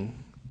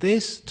Ring.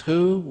 This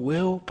too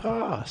will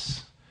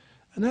pass.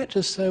 And that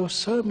just saves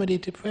so many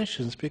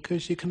depressions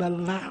because you can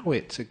allow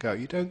it to go,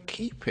 you don't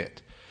keep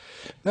it.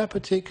 That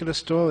particular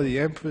story, the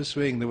Emperor's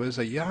Ring, there was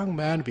a young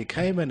man who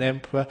became an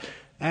emperor,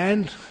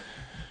 and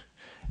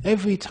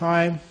every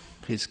time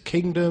his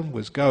kingdom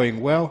was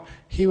going well,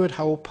 he would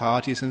hold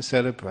parties and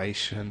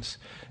celebrations.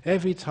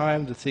 Every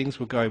time the things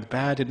were going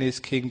bad in his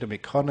kingdom,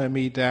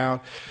 economy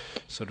down,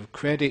 sort of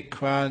credit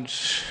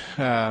crunch,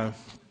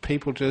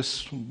 people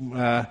just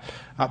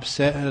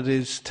upset at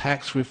his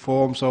tax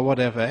reforms or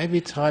whatever.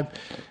 Every time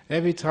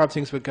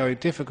things were going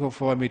difficult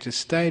for him, he'd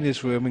just stay in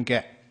his room and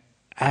get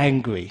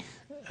angry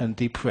and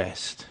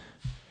depressed.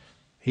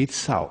 He'd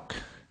sulk.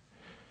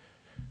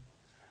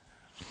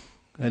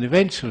 And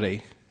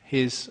eventually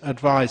his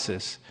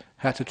advisors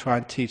had to try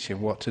and teach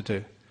him what to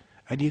do.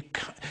 And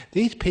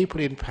these people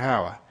in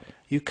power,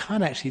 you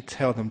can't actually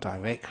tell them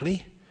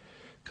directly,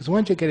 because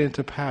once you get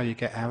into power you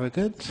get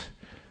arrogant.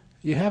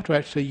 You have to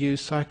actually use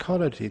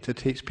psychology to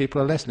teach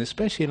people a lesson,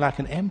 especially like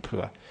an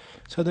emperor.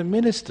 So the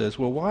ministers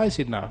were wise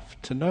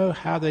enough to know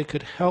how they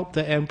could help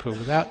the emperor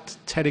without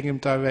telling him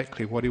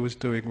directly what he was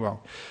doing wrong.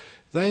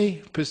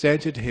 They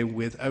presented him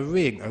with a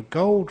ring, a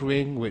gold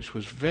ring, which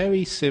was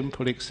very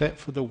simple except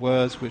for the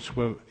words which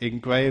were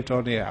engraved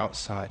on the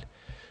outside.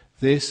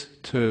 This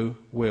too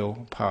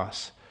will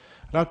pass.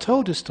 And I've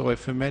told this story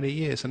for many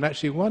years, and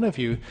actually one of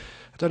you,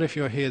 I don't know if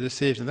you're here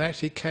this evening, they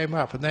actually came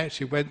up and they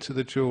actually went to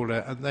the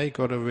jeweller and they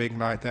got a ring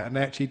like that, and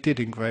they actually did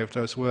engrave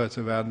those words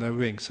around their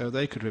ring so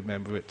they could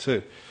remember it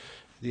too.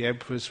 The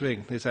Emperor's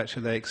Ring,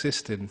 they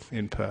exist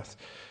in Perth.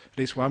 At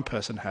least one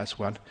person has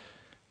one.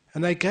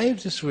 And they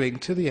gave this ring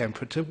to the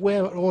Emperor to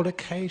wear at all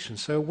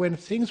occasions, so when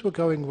things were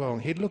going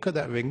wrong, he'd look at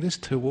that ring, this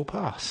too will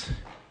pass.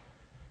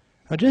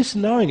 And just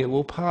knowing it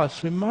will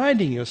pass,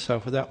 reminding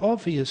yourself of that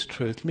obvious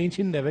truth, means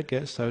you never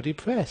get so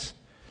depressed.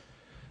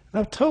 And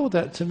I've told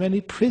that to many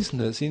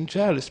prisoners in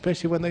jail,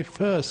 especially when they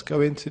first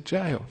go into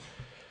jail.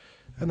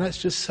 And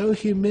that's just so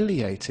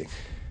humiliating.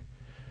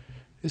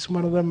 It's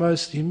one of the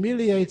most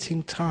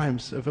humiliating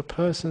times of a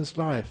person's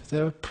life.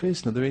 They're a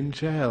prisoner, they're in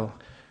jail.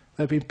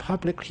 They've been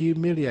publicly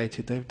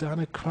humiliated, they've done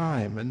a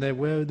crime, and they're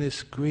wearing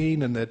this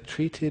green and they're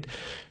treated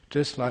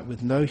just like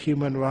with no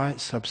human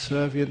rights,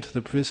 subservient to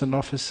the prison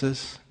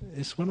officers.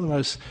 It's one of the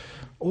most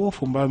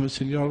awful moments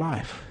in your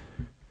life.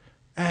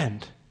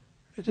 And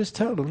I just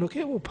tell them, look,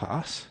 it will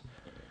pass.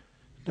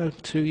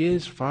 2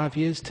 years, 5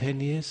 years,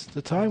 10 years.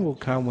 The time will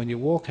come when you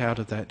walk out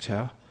of that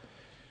jail,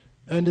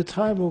 and the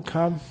time will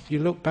come, you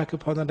look back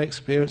upon that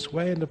experience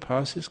way in the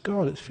past, it's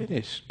gone, it's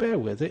finished. Bear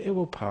with it, it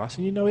will pass,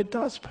 and you know it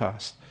does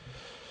pass.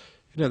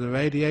 You know, the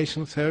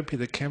radiation therapy,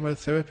 the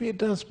chemotherapy, it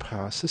does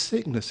pass. The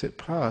sickness, it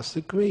passes.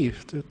 The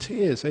grief, the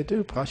tears, they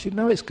do pass. You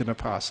know it's going to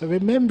pass. So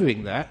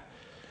remembering that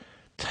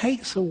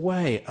takes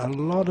away a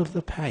lot of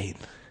the pain,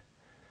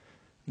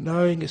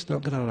 knowing it's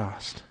not going to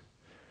last.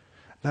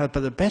 Now,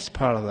 but the best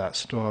part of that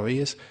story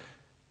is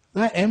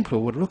that emperor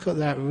would look at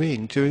that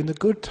ring during the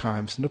good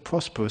times and the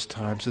prosperous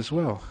times as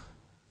well.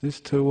 This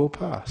too will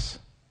pass.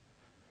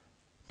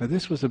 Now,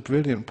 this was a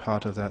brilliant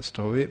part of that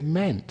story. It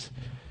meant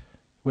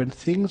when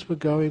things were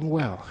going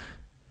well,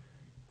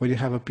 when you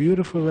have a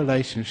beautiful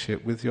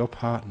relationship with your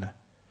partner,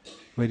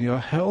 when you're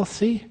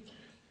healthy,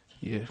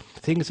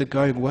 things are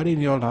going well in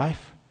your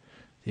life,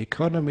 the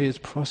economy is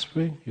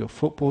prospering, your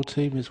football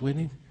team is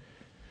winning.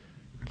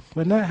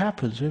 When that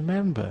happens,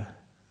 remember,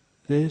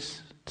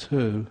 this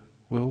too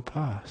will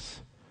pass.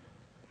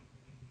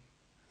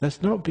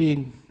 That's not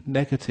being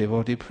negative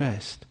or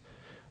depressed.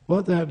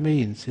 What that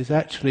means is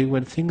actually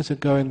when things are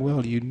going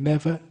well, you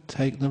never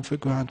take them for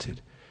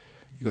granted.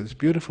 You've got this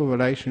beautiful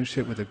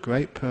relationship with a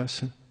great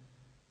person.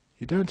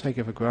 You don't take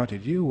it for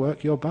granted. You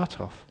work your butt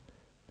off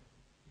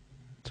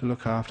to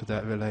look after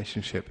that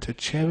relationship, to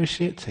cherish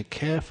it, to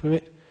care for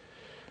it.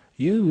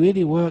 You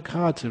really work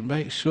hard to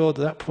make sure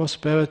that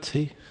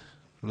prosperity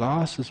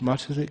lasts as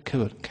much as it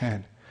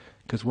can.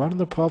 Because one of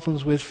the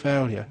problems with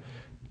failure,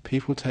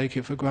 people take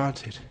it for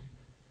granted.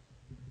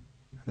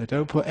 They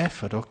don't put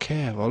effort or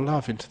care or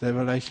love into their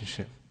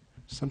relationship.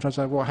 Sometimes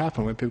that's what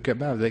happens when people get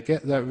married. They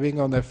get that ring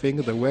on their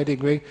finger, the wedding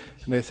ring,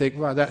 and they think,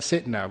 right, that's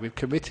it now, we've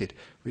committed.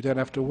 We don't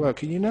have to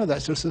work. And you know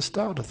that's just the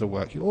start of the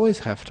work. You always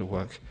have to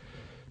work.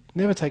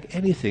 Never take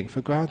anything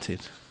for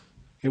granted.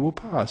 It will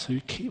pass, so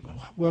you keep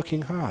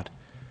working hard.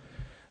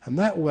 And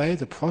that way,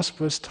 the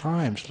prosperous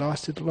times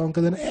lasted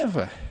longer than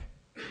ever,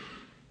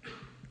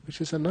 which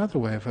is another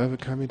way of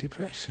overcoming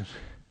depression.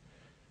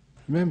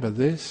 Remember,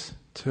 this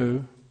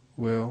too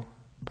will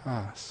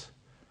pass.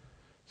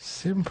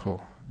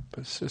 Simple,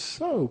 but it's just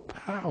so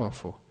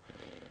powerful.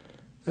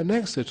 The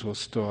next little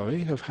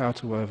story of how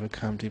to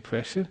overcome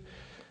depression,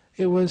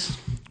 it was,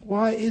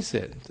 why is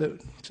it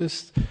that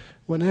just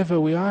whenever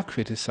we are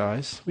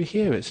criticized, we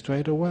hear it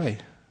straight away?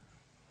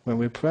 When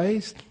we're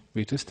praised,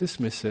 we just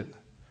dismiss it,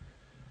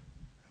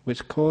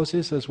 which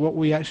causes us what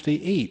we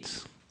actually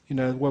eat. You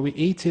know, what we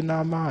eat in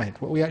our mind,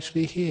 what we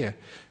actually hear.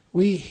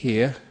 We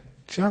hear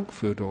junk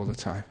food all the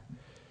time.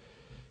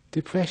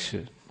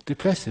 Depression,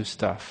 depressive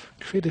stuff,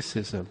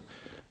 criticism,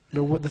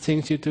 what the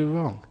things you do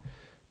wrong.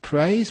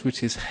 Praise,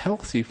 which is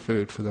healthy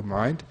food for the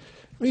mind,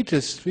 we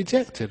just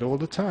reject it all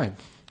the time.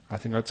 I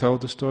think I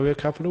told the story a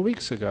couple of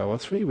weeks ago, or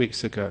 3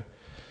 weeks ago,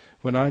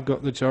 when I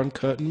got the John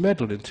Curtin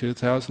Medal in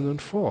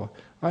 2004.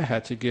 I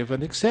had to give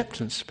an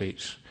acceptance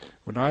speech.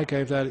 When I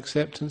gave that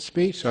acceptance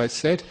speech, I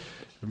said,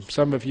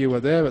 some of you were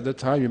there at the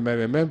time, you may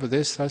remember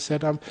this, I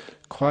said, I'm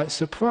quite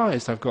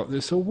surprised I've got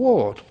this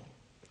award.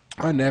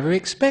 I never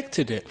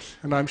expected it,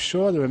 and I'm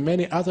sure there are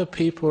many other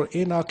people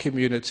in our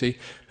community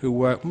who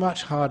work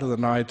much harder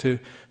than I do,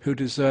 who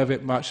deserve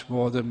it much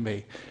more than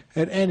me.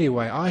 And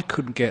anyway, I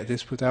couldn't get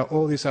this without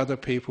all these other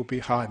people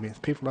behind me,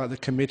 people like the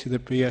committee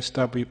of the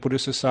BSW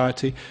Buddhist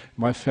Society,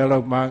 my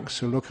fellow monks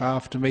who look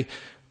after me,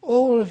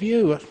 all of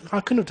you.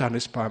 I couldn't have done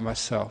this by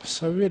myself,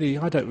 so really,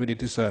 I don't really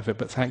deserve it,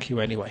 but thank you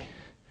anyway.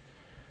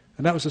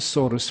 And that was the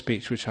sort of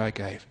speech which I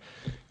gave.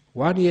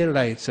 1 year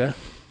later,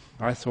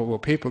 I thought, well,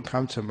 people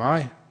come to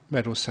my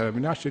medal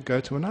ceremony, I should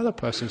go to another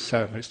person's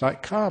ceremony. It's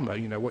like karma,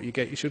 you know, what you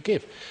get you should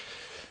give.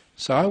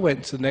 So I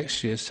went to the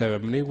next year's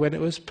ceremony when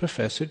it was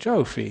Professor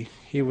Jofi.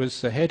 He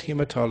was the head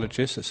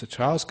haematologist at Sir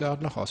Charles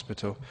Gardner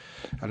Hospital.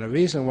 And the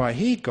reason why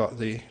he got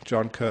the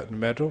John Curtin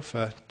Medal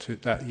for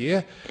that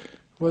year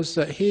was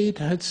that he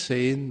had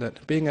seen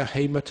that being a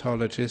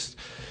haematologist,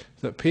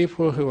 that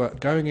people who were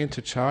going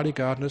into Charlie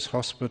Gardner's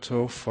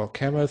hospital for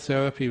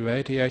chemotherapy,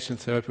 radiation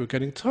therapy, were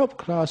getting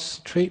top-class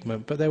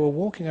treatment, but they were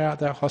walking out of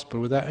that hospital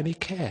without any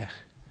care.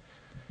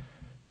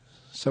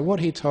 So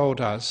what he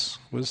told us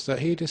was that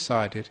he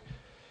decided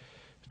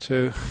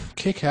to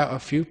kick out a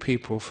few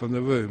people from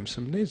the rooms.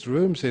 And these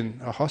rooms in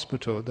a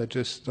hospital, they're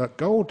just like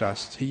gold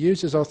dust. He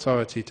used his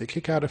authority to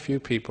kick out a few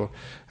people,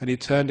 and he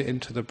turned it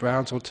into the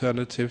Brown's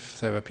Alternative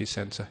Therapy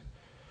Centre,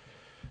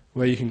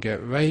 where you can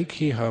get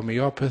Reiki,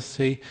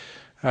 homeopathy,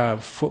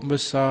 foot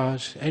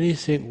massage,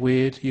 anything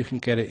weird, you can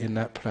get it in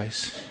that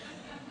place.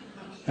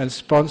 And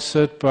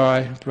sponsored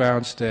by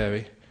Brown's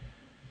Dairy.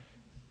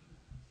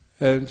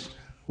 And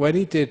when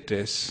he did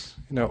this,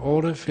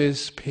 all of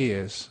his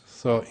peers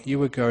thought, you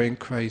were going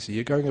crazy,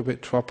 you're going a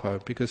bit troppo,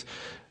 because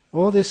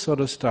all this sort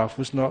of stuff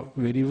was not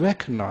really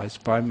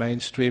recognized by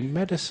mainstream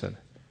medicine.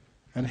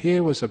 And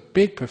here was a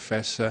big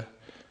professor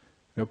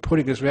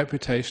putting his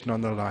reputation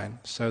on the line,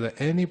 so that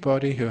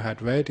anybody who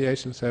had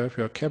radiation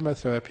therapy or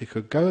chemotherapy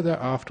could go there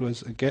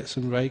afterwards and get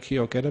some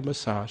Reiki or get a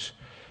massage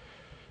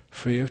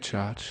free of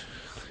charge.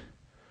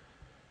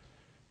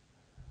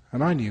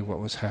 And I knew what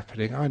was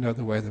happening. I know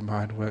the way the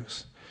mind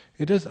works.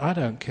 I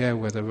don't care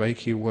whether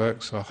Reiki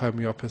works or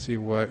homeopathy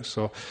works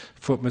or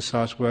foot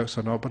massage works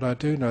or not, but I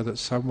do know that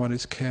someone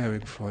is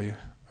caring for you.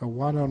 A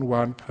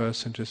one-on-one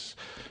person just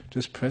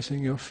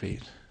pressing your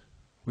feet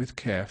with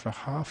care for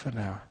half an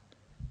hour.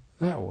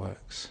 That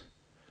works.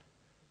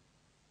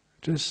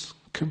 Just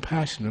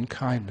compassion and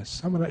kindness.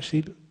 Someone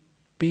actually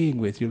being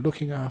with you,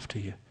 looking after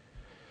you.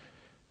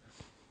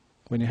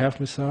 When you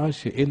have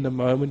massage, you're in the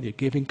moment, you're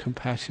giving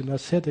compassion. I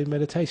said in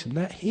meditation,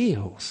 that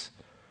heals.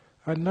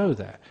 I know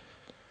that.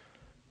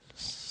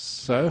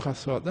 So I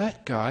thought,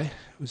 that guy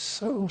was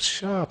so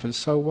sharp and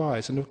so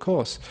wise. And of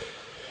course,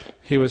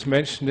 he was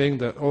mentioning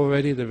that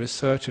already the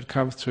research had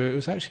come through. It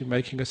was actually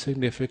making a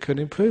significant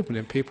improvement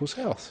in people's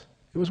health.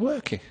 It was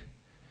working.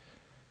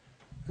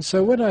 And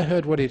so when I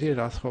heard what he did,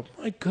 I thought,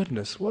 my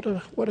goodness, what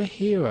a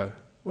hero.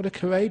 What a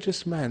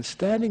courageous man,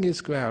 standing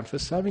his ground for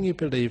something he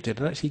believed in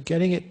and actually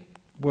getting it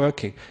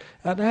working.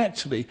 And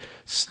actually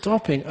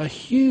stopping a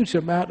huge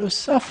amount of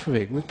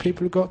suffering with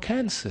people who got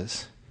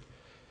cancers.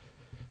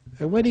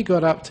 And when he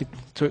got up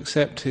to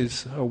accept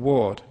his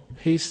award,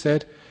 he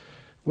said,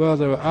 well,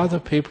 there are other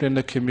people in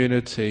the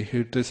community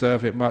who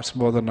deserve it much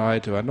more than I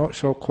do. I'm not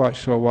quite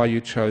sure why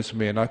you chose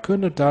me, and I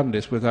couldn't have done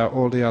this without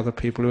all the other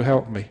people who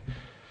helped me.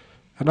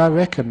 And I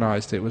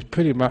recognized it was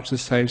pretty much the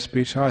same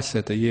speech I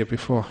said the year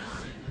before.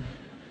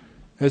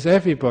 As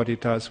everybody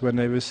does when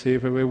they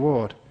receive a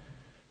reward.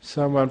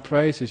 Someone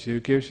praises you,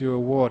 gives you an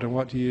award, and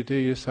what do?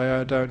 You say,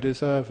 I don't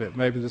deserve it.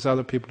 Maybe there's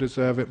other people who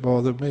deserve it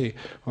more than me.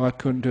 Or I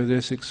couldn't do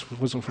this, it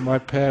wasn't for my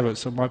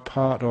parents or my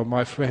partner or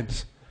my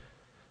friends.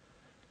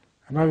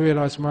 And I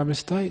realized my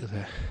mistake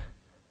there.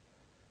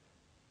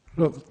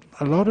 Look,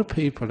 a lot of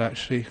people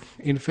actually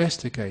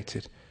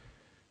investigated.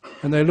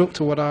 And they looked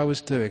at what I was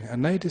doing,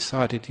 and they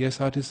decided, yes,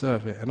 I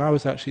deserve it. And I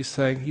was actually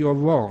saying, you're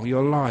wrong,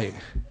 you're lying.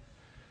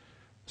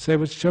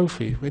 Same as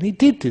Jofi, when he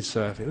did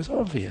deserve it, it was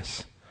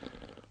obvious.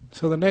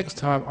 So the next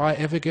time I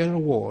ever get an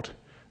award,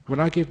 when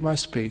I give my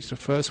speech, the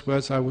first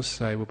words I will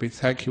say will be,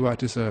 thank you, I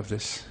deserve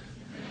this.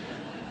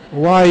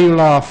 Why are you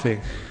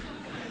laughing?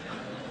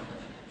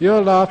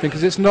 You're laughing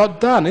because it's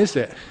not done, is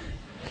it?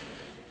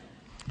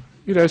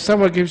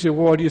 Someone gives you an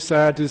award, you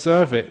say, I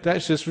deserve it.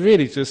 That's just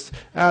really just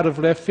out of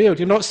left field.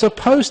 You're not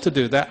supposed to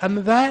do that, and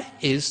that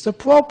is the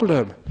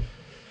problem.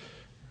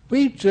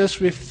 We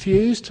just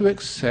refuse to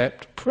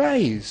accept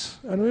praise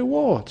and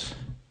rewards.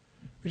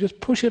 We just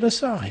push it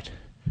aside.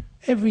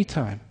 Every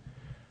time.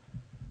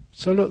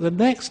 So look, the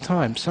next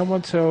time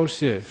someone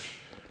tells you,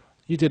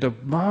 you did a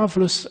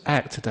marvellous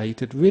act today, you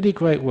did really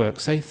great work,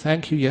 say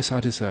thank you, yes, I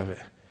deserve it.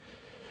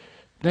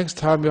 Next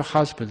time your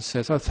husband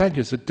says, oh thank you,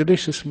 it's a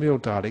delicious meal,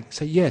 darling,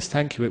 say yes,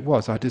 thank you, it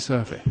was, I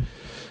deserve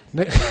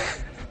it.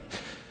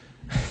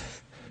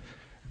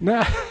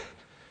 Now,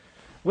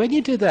 when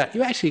you do that,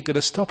 you're actually going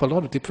to stop a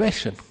lot of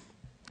depression.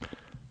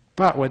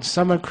 But when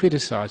someone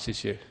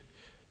criticizes you,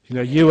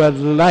 you were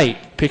late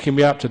picking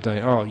me up today.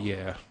 Oh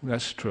yeah,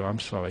 that's true, I'm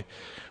sorry.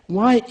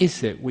 Why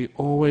is it we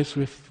always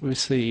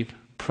receive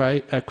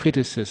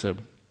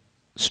criticism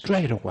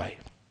straight away?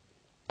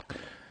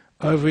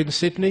 Over in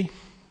Sydney,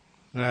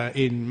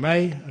 in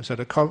May, I was at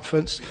a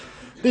conference,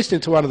 listening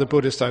to one of the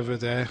Buddhists over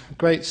there,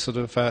 great sort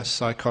of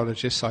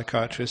psychologist,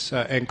 psychiatrist,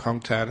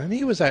 Nkong Tan, and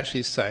he was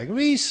actually saying,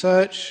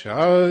 research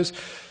shows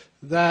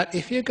that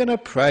if you're going to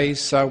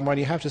praise someone,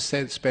 you have to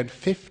spend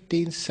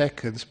 15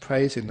 seconds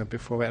praising them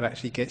before it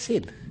actually gets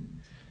in.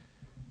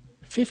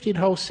 15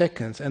 whole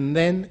seconds, and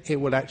then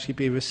it will actually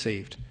be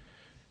received.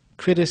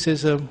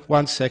 Criticism,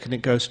 1 second,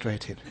 it goes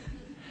straight in.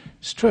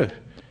 It's true.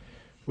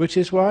 Which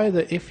is why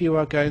that if you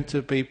are going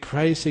to be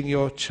praising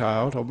your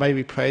child, or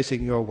maybe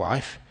praising your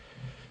wife,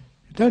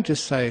 don't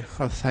just say,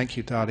 oh thank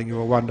you darling,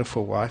 you're a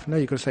wonderful wife. No,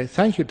 you've got to say,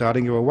 thank you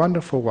darling, you're a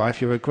wonderful wife,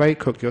 you're a great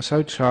cook, you're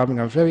so charming,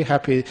 I'm very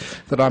happy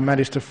that I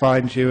managed to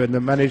find you and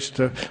I'm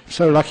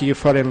so lucky you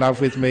fell in love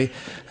with me,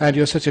 and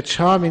you're such a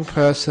charming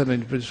person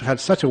and we've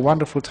had such a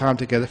wonderful time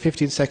together.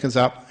 15 seconds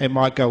up, it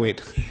might go in.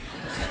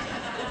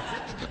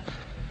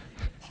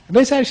 And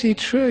it's actually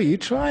true, you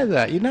try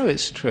that, you know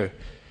it's true.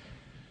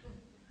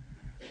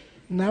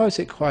 Now is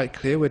it quite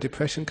clear where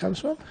depression comes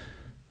from?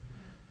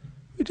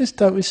 We just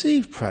don't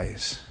receive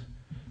praise.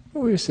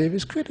 What we receive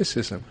is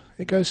criticism.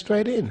 It goes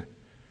straight in.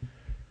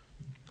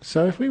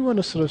 So if we want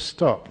to sort of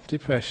stop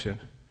depression,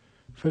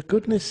 for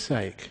goodness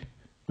sake,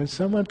 when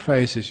someone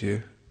praises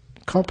you,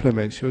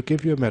 compliments you, or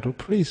give you a medal,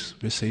 please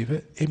receive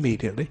it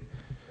immediately.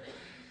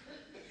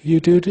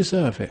 You do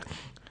deserve it.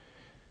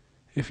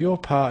 If your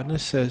partner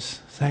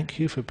says, thank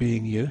you for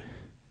being you,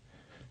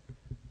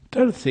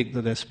 don't think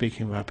that they're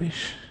speaking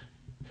rubbish.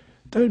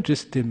 Don't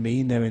just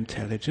demean their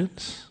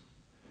intelligence.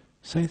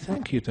 Say,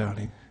 thank you,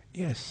 darling.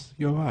 Yes,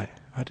 you're right.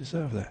 I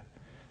deserve that.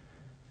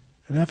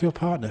 And have your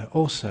partner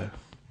also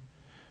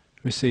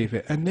receive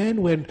it. And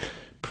then when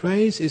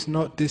praise is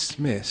not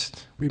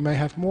dismissed, we may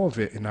have more of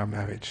it in our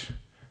marriage.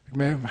 We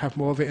may have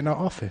more of it in our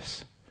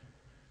office.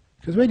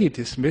 Because when you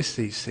dismiss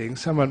these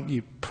things,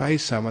 you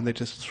praise someone, they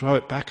just throw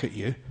it back at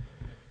you.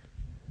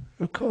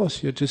 Of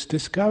course, you're just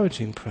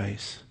discouraging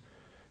praise.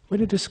 When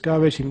you're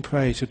discouraging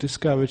praise, you're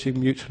discouraging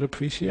mutual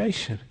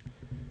appreciation.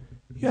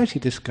 You're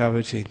actually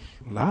discouraging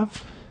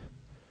love.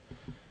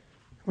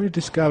 When you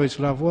discourage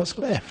love, what's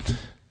left?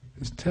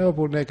 There's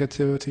terrible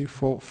negativity,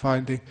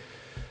 fault-finding,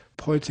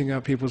 pointing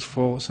out people's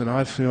faults, and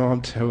I feel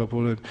I'm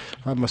terrible, and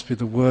I must be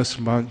the worst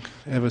monk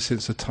ever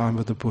since the time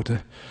of the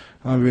Buddha.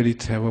 I'm really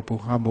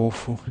terrible, I'm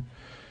awful.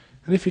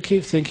 And if you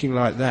keep thinking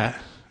like that,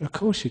 of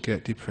course you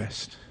get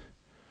depressed.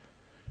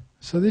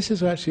 So this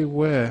is actually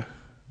where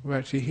we're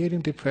actually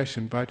healing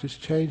depression, by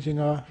just changing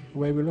our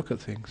way we look at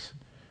things.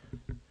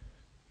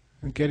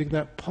 And getting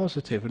that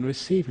positive and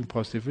receiving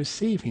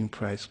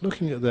praise.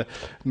 Looking at the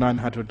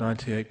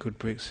 998 good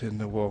bricks in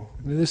the wall.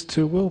 There's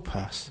 2 will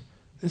pass.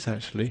 This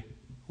actually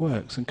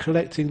works. And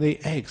collecting the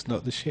eggs,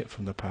 not the shit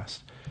from the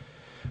past.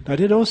 Now, I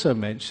did also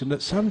mention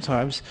that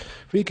sometimes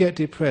we get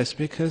depressed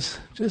because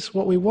just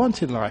what we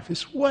want in life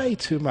is way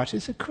too much.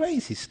 It's the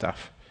crazy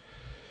stuff.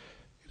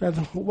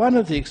 One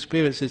of the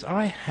experiences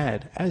I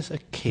had as a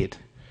kid,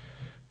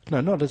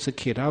 no, not as a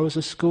kid, I was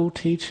a school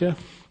teacher,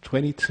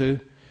 22,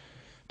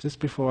 just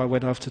before I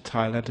went off to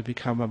Thailand to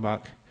become a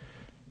monk.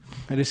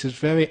 And this is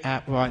very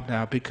apt right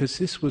now because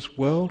this was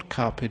World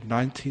Cup in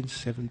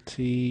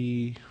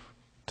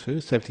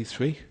 1972,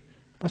 73,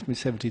 must be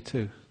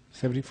 72,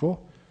 74?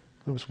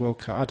 It was World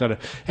Cup, I don't know.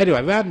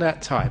 Anyway, around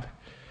that time,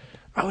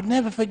 I would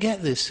never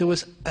forget this. There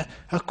was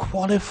a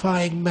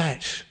qualifying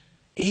match,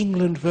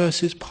 England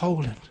versus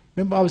Poland.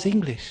 Remember, I was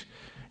English.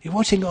 You're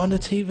watching it on the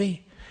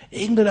TV.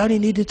 England only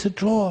needed to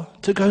draw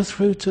to go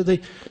through to the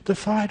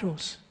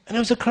finals. And it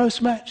was a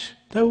close match.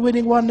 They were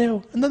winning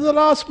 1-0. And then the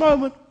last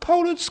moment,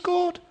 Poland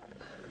scored.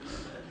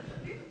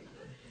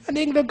 And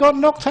England got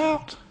knocked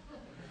out.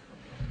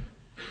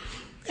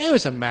 It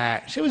was a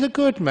match. It was a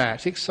good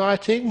match.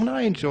 Exciting. And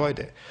I enjoyed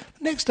it.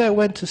 The next day I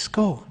went to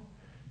school.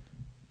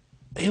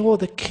 All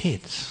the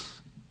kids.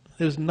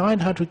 There was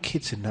 900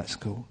 kids in that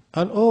school.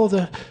 And all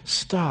the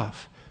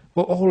staff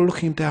were all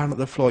looking down at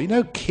the floor. You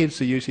know, kids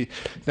are usually,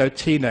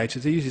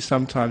 teenagers, they're usually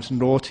sometimes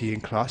naughty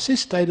in class.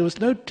 This day there was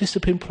no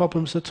discipline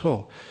problems at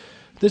all.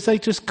 Because they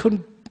just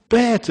couldn't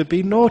bear to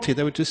be naughty.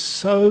 They were just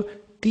so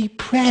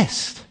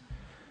depressed.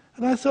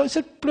 And I thought, it's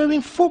a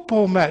blooming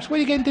football match. What are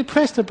you getting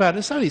depressed about?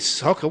 It's only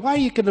soccer. Why are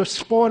you going to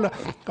spoil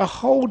a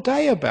whole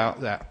day about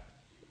that?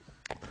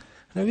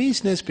 And the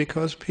reason is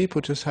because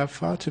people just have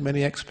far too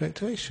many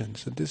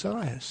expectations and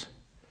desires.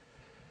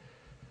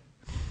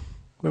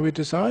 When we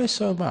desire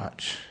so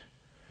much,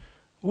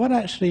 what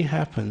actually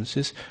happens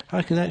is,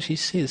 I can actually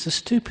see it's a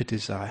stupid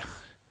desire.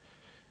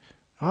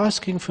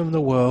 Asking from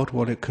the world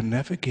what it can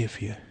never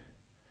give you.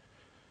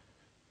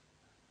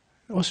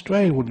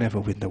 Australia will never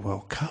win the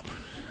World Cup.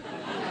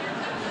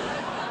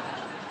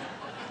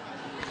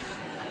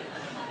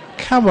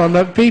 Come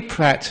on, be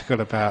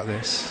practical about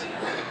this.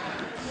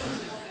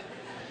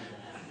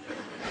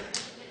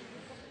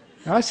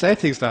 I say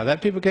things like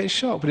that, people get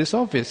shocked, but it's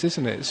obvious,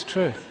 isn't it? It's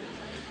true.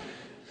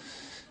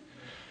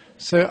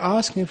 So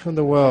asking from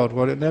the world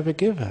what it never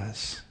gives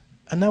us.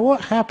 And now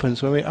what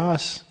happens when we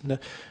ask,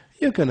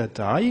 you're going to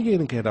die, you're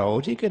going to get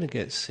old, you're going to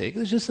get sick,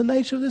 it's just the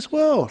nature of this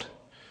world.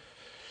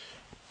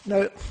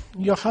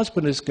 Your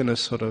husband is going to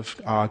sort of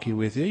argue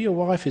with you, your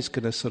wife is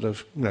going to sort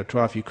of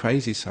drive you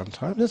crazy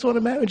sometimes. That's what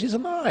a marriage is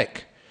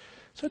like.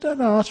 So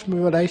don't ask from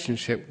a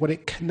relationship what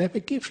it can never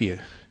give you.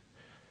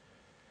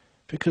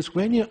 Because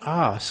when you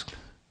ask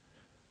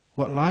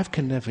what life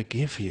can never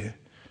give you,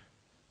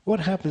 what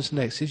happens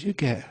next is you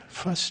get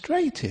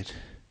frustrated.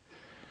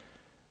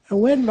 And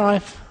when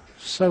life,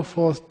 so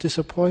forth,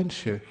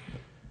 disappoints you,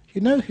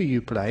 you know who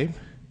you blame.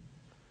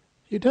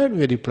 You don't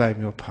really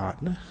blame your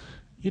partner.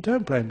 You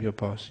don't blame your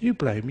boss. You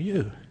blame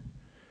you.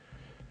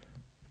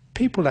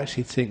 People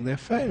actually think they're a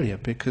failure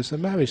because the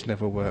marriage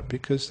never worked,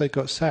 because they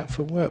got sacked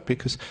from work,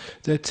 because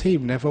their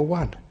team never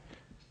won.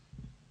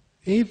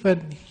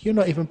 You're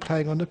not even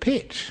playing on the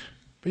pitch,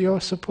 but you're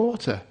a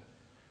supporter.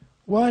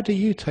 Why do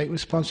you take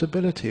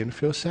responsibility and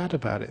feel sad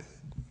about it?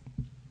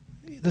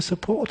 The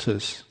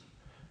supporters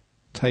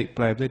take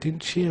blame. They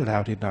didn't cheer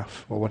loud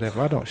enough or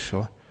whatever, I'm not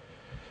sure.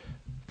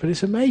 But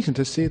it's amazing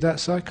to see that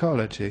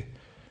psychology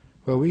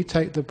where we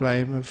take the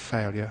blame of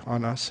failure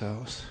on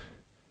ourselves.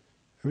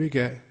 We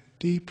get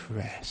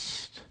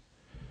depressed.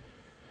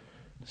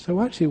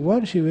 So actually,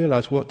 once you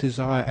realize what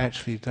desire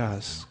actually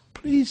does,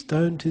 please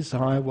don't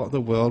desire what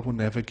the world will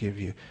never give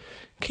you.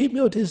 Keep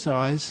your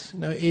desires,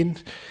 in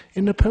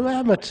the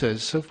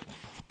parameters of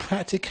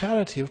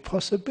practicality, of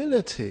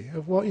possibility,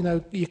 of what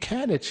you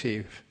can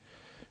achieve.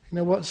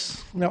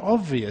 what's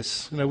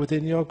obvious,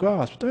 within your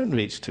grasp. Don't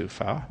reach too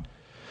far.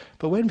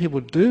 But when people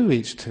do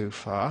reach too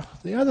far,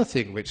 the other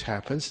thing which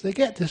happens, they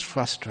get this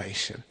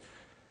frustration.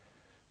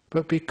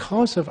 But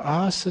because of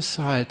our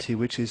society,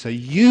 which is a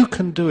you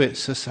can do it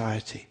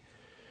society,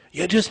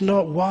 you're just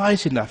not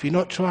wise enough, you're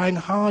not trying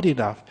hard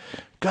enough.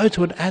 Go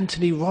to an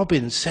Anthony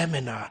Robbins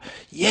seminar.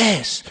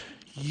 Yes,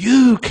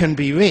 you can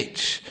be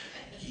rich.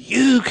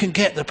 You can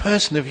get the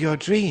person of your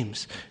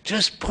dreams.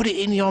 Just put it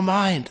in your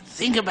mind.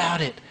 Think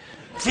about it.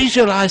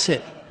 Visualize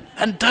it.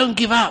 And don't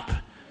give up.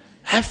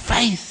 Have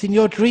faith in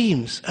your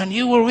dreams and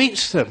you will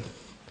reach them.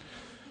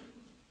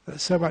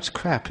 That's so much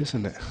crap,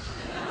 isn't it?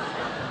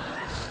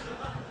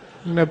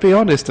 Be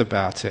honest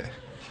about it.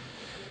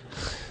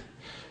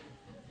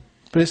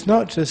 But it's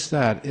not just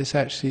that, it's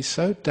actually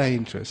so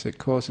dangerous, it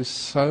causes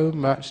so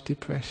much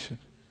depression.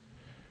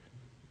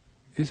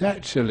 It's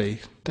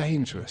actually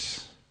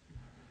dangerous.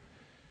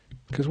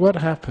 Because what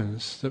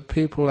happens, that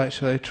people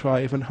actually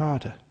try even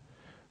harder.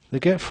 They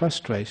get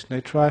frustration,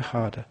 they try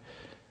harder,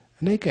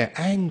 and they get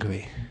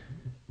angry.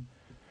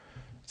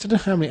 I don't know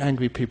how many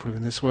angry people are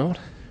in this world.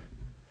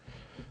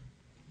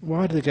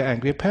 Why do they get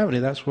angry?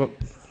 Apparently that's what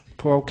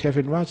poor old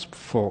Kevin Rudd's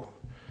for.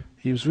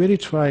 He was really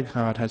trying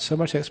hard, had so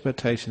much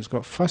expectations,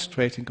 got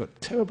frustrated,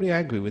 got terribly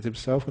angry with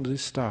himself and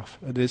his staff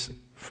and his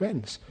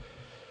friends.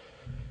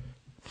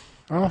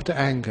 After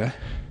anger,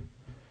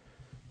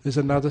 there's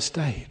another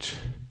stage.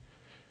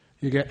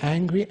 You get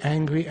angry,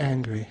 angry,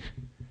 angry.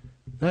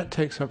 That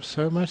takes up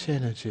so much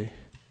energy.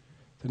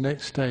 The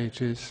next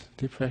stage is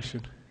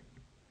depression.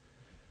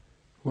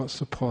 What's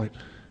the point?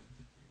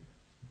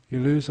 You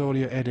lose all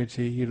your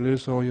energy, you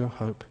lose all your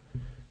hope.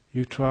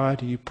 You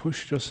tried, you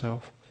pushed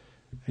yourself,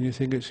 and you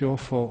think it's your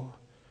fault.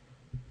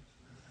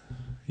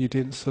 You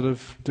didn't sort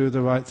of do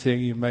the right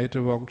thing, you made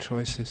the wrong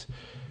choices.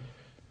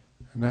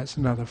 And that's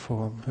another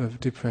form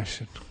of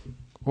depression.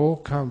 All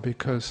come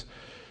because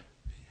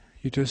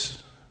you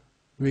just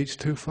reached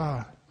too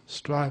far,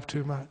 strived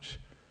too much,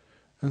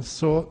 and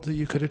thought that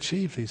you could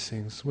achieve these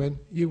things when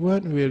you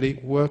weren't really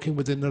working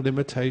within the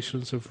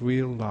limitations of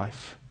real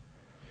life.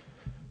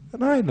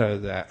 And I know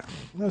that.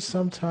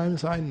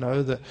 Sometimes I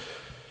know that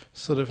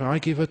I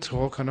give a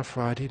talk on a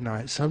Friday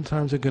night,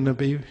 sometimes they're going to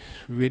be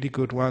really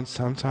good ones,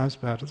 sometimes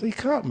bad ones. You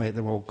can't make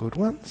them all good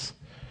ones.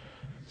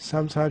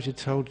 Sometimes you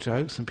tell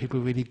jokes and people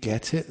really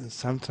get it, and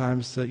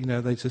sometimes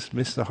they just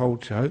miss the whole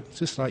joke,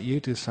 just like you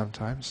do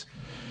sometimes.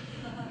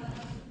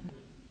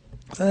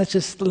 That's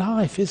just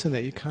life, isn't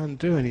it? You can't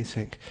do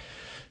anything.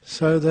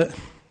 So that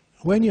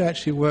when you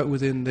actually work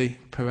within the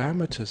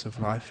parameters of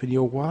life, and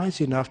you're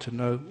wise enough to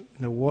know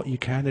what you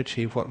can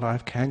achieve, what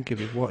life can give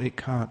you, what it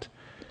can't,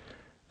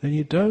 then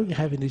you don't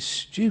have any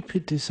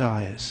stupid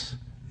desires,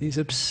 these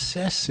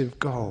obsessive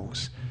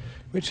goals,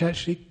 which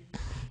they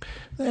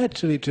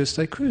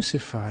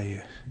crucify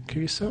you,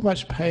 give you so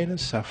much pain and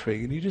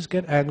suffering, and you just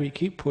get angry, you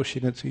keep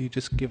pushing until you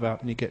just give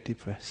up and you get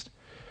depressed.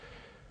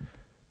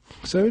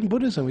 So in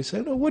Buddhism we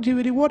say, what do you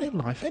really want in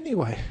life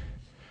anyway?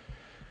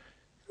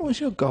 What's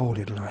your goal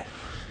in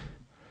life?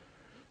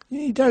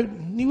 We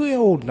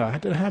all know, I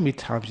don't know how many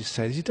times you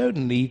say this, you don't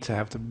need to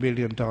have the $1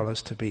 million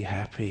to be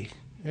happy,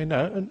 and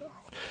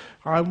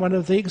I'm one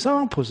of the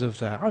examples of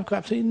that. I've got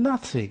absolutely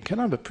nothing, and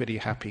I'm a pretty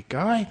happy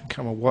guy.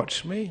 Come and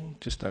watch me,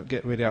 just don't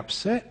get really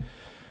upset.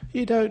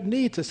 You don't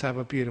need to have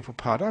a beautiful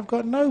partner. I've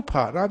got no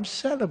partner, I'm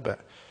celibate.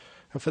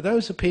 And for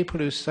those of people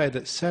who say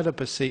that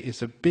celibacy is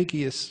the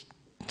biggest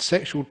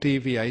sexual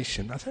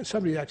deviation, I think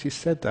somebody actually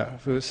said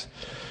that.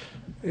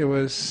 It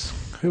was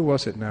who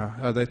was it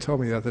now? They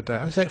told me the other day.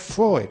 I said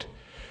Freud.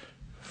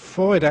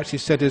 Freud actually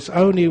said there's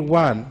only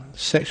one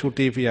sexual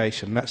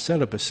deviation, that's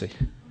celibacy.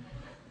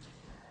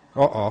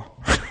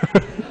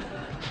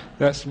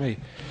 That's me.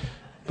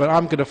 But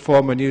I'm going to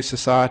form a new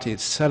society,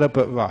 it's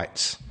celibate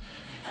rights.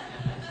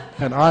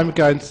 And I'm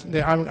going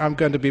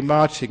to be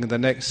marching in the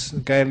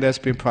next gay and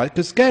lesbian pride,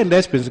 because gay and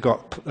lesbians have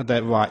got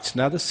their rights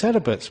now. The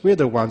celibates, we're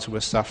the ones who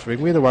are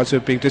suffering, we're the ones who are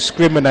being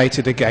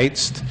discriminated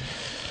against.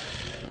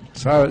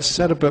 So it's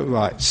celibate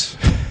rights.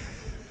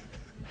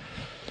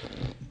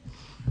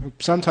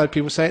 Sometimes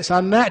people say it's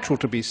unnatural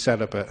to be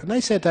celibate, and they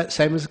said that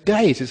same as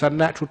gays, it's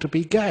unnatural to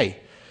be gay.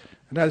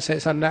 And others say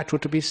it's unnatural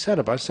to be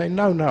celibate. I say,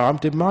 no, I'm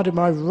demanding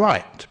my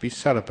right to be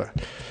celibate.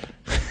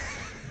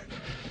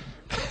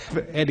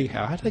 But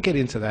anyhow, how did I get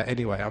into that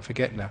anyway? I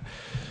forget now.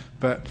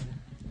 But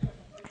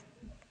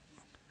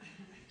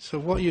so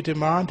what you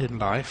demand in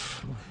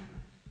life,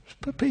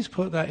 please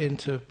put that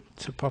into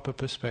proper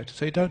perspective.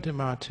 So you don't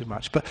demand too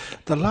much. But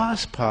the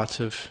last part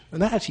and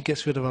that actually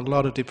gets rid of a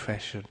lot of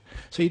depression.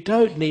 So you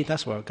don't need,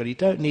 that's what I've got, you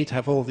don't need to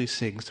have all these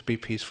things to be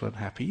peaceful and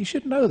happy. You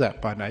should know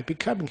that by now. You've been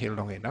coming here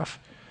long enough.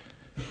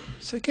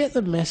 So get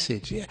the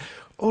message. Yeah,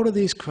 all of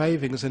these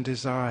cravings and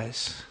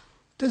desires,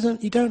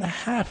 you don't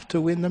have to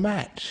win the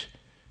match.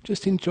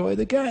 Just enjoy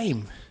the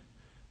game.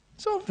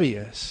 It's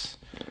obvious.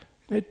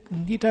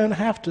 You don't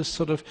have to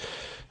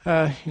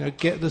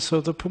get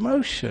the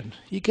promotion.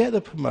 You get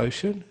the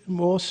promotion,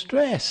 more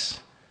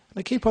stress. And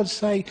I keep on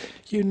saying,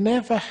 you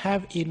never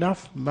have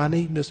enough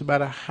money, no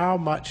matter how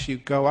much you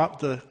go up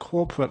the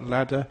corporate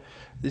ladder,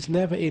 there's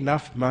never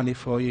enough money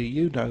for you,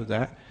 you know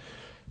that.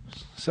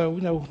 So,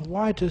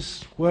 why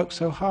just work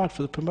so hard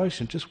for the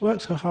promotion? Just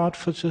work so hard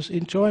for just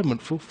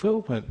enjoyment,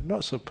 fulfillment,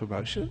 not some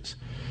promotions.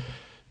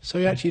 So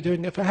you're actually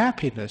doing it for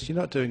happiness, you're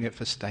not doing it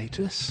for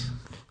status.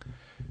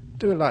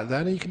 Do it like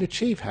that and you can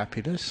achieve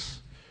happiness.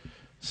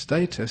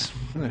 Status,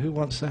 who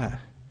wants that?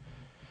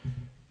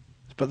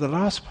 But the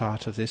last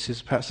part of this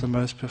is perhaps the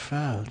most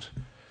profound.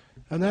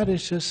 And that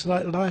is just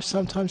like life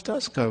sometimes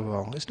does go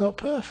wrong. It's not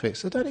perfect.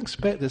 So don't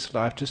expect this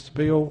life just to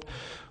be all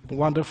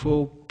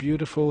wonderful,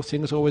 beautiful,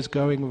 things always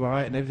going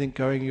right and everything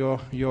going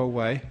your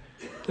way.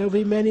 There'll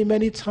be many,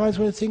 many times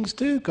when things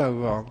do go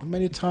wrong.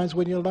 Many times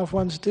when your loved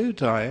ones do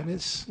die, and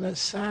that's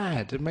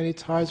sad. And many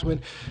times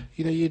when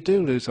you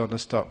do lose on the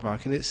stock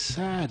market, and it's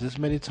sad. There's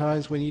many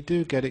times when you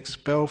do get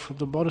expelled from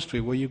the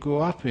monastery where you grew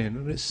up in,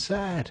 and it's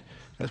sad.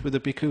 That's with the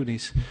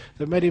bhikkhunis.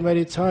 There are many,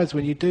 many times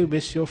when you do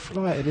miss your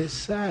flight, and it's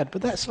sad.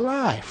 But that's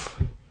life.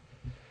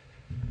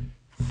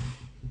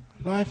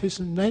 Life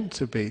isn't meant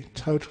to be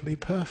totally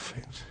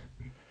perfect.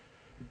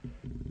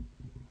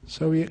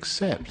 So we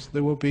accept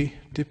there will be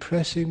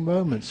depressing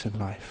moments in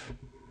life,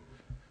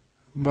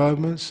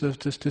 moments of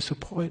just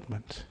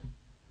disappointment.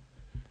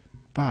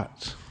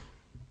 But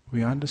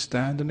we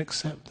understand and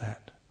accept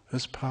that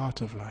as part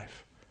of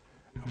life.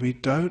 We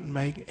don't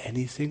make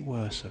anything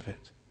worse of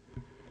it.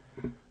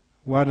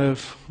 One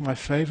of my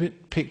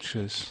favourite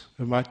pictures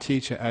of my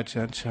teacher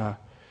Ajahn,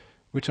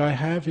 which I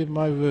have in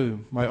my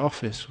room, my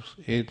office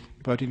in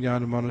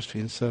Bodhinyana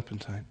Monastery in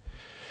Serpentine,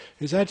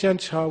 is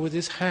Ajahn with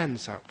his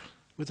hands up,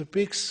 with a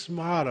big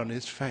smile on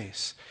his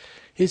face.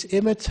 He's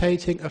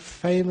imitating a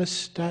famous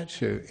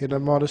statue in a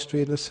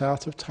monastery in the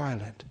south of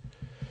Thailand.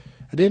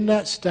 And in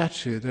that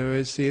statue there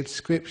is the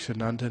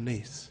inscription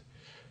underneath.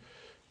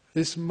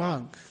 This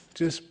monk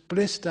just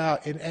blissed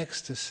out in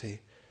ecstasy.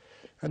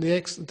 And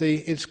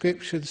the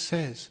inscription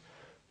says,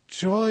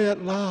 "Joy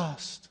at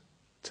last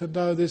to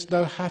know there's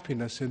no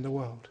happiness in the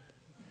world."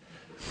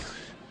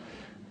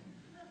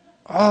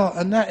 Oh,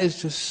 and that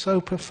is just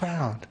so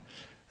profound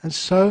and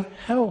so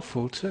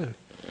helpful too.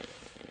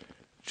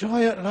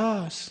 Joy at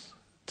last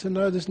to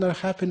know there's no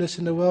happiness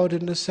in the world,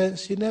 in the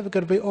sense you're never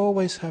going to be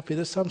always happy,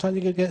 that sometimes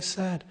you're going to get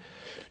sad.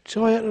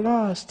 Joy at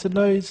last to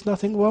know there's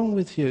nothing wrong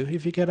with you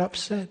if you get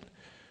upset.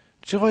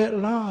 Joy at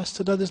last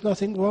to know there's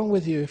nothing wrong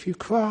with you if you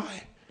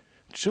cry.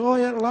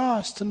 Joy at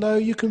last to know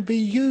you can be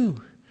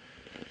you.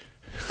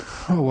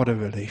 Oh, what a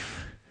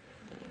relief.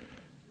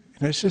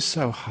 It's just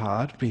so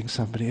hard being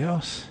somebody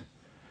else.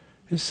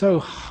 It's so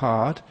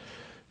hard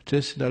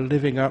just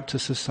living up to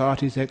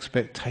society's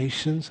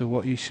expectations of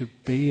what you should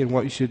be and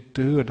what you should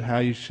do and how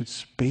you should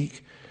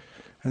speak.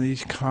 And you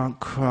can't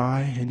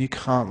cry and you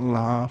can't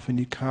laugh and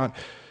you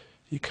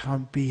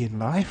can't be in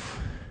life.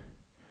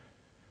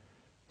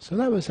 So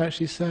that was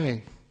actually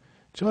saying,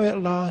 joy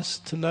at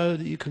last to know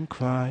that you can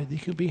cry, that you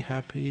can be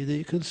happy, that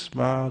you can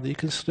smile, that you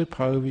can slip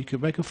over, you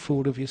can make a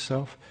fool of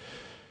yourself.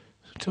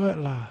 Joy at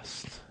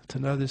last to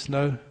know there's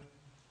no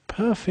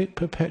perfect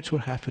perpetual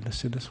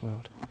happiness in this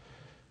world.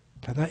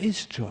 Now that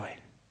is joy.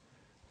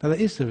 Now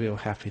that is the real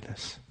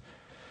happiness.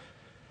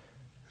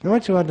 And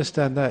once you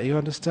understand that, you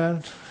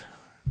understand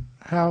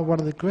how one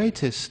of the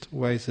greatest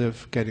ways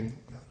of getting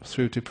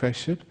through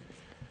depression,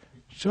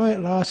 joy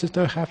at last, there's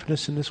no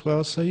happiness in this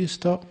world, so you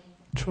stop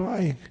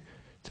trying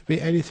to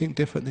be anything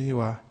different than you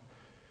are.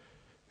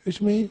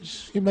 Which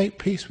means you make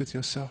peace with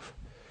yourself.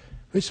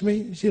 Which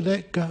means you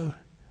let go.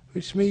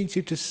 Which means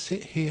you just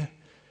sit here,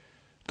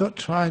 not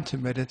trying to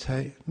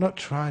meditate, not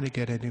trying to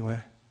get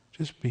anywhere,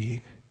 just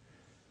being.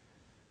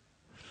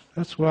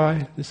 That's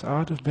why this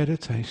art of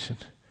meditation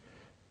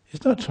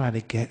is not trying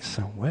to get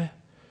somewhere,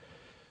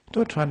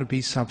 not trying to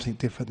be something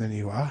different than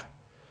you are,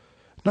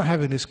 not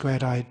having this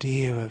great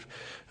idea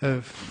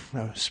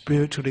of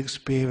spiritual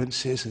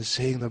experiences and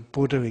seeing the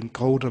Buddha in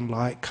golden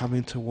light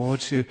coming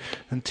towards you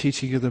and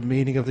teaching you the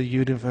meaning of the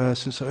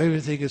universe, and so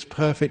everything is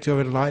perfect,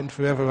 you're enlightened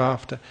forever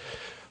after.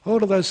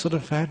 All of those sort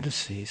of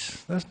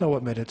fantasies, that's not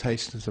what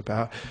meditation is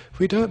about.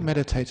 We don't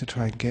meditate to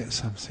try and get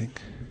something,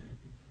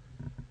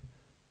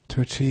 to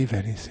achieve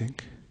anything.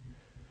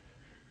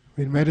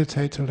 We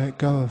meditate to let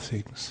go of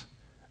things.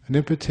 And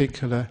in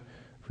particular,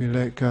 we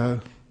let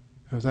go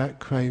of that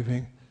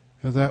craving,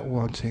 of that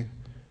wanting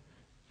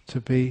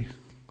to be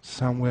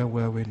somewhere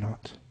where we're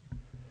not.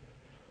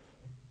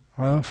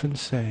 I often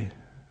say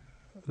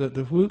that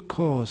the root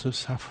cause of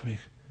suffering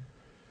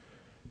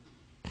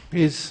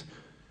is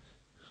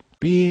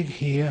being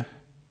here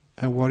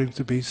and wanting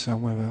to be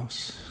somewhere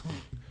else.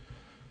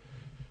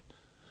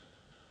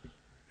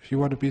 If you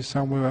want to be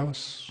somewhere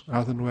else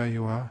other than where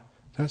you are,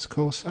 that's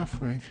called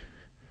suffering.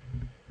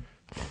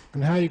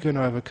 And how are you going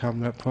to overcome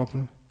that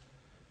problem?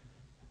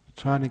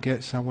 Trying to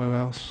get somewhere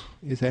else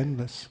is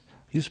endless.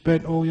 You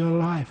spent all your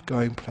life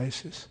going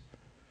places.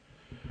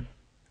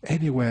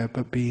 Anywhere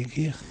but being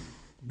here,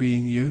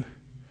 being you.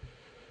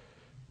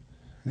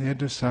 The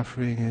end of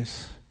suffering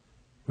is,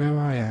 where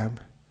I am,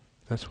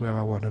 that's where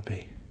I want to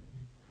be.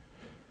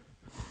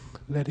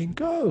 letting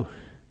go.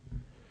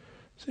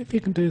 So if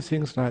you can do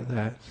things like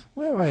that,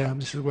 where I am,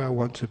 this is where I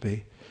want to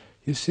be.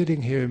 You're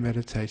sitting here in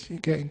meditation,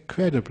 you get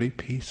incredibly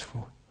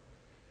peaceful.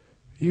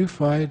 You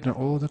find that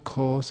all the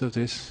cause of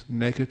this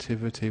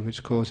negativity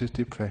which causes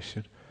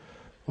depression,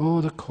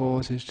 all the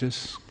cause is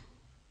just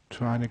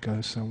trying to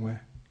go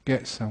somewhere,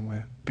 get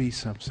somewhere, be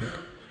something.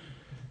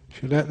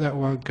 If you let that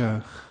one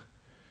go,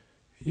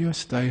 you'll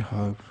stay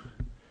home.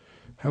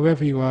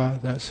 However you are,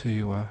 that's who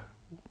you are.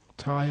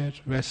 Tired,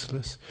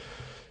 restless,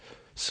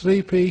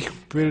 sleepy,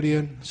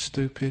 brilliant,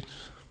 stupid.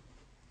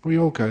 We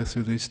all go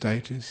through these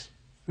stages.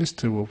 This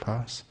too will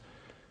pass.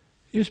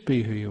 Just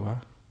be who you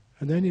are.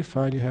 And then you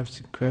find you have this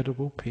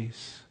incredible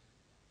peace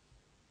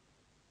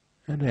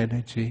and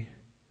energy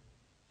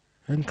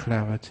and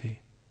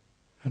clarity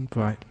and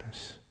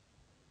brightness.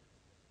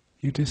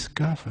 You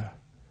discover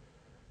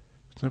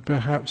that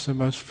perhaps the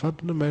most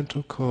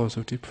fundamental cause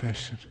of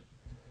depression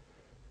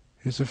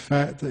is the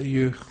fact that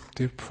you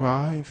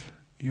deprive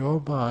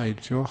your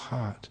mind, your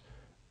heart,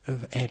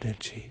 of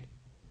energy.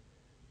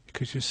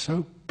 Because you're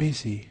so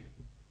busy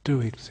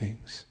doing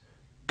things,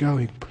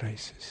 going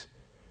places.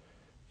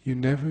 You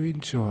never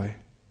enjoy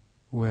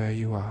where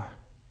you are.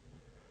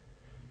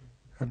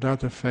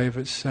 Another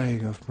favourite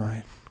saying of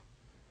mine.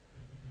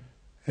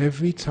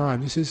 Every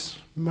time, this is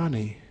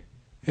money,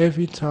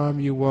 every time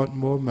you want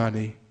more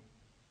money,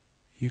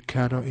 you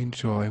cannot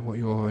enjoy what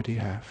you already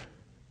have.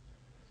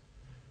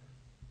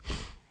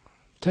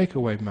 Take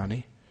away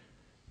money.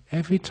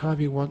 Every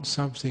time you want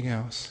something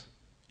else,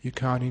 you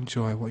can't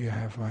enjoy what you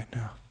have right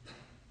now.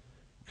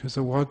 Because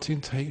the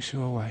wanting takes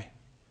you away.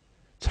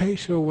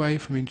 Takes you away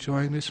from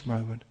enjoying this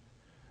moment.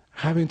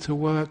 Having to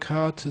work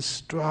hard, to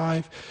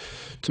strive,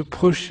 to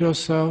push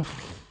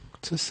yourself,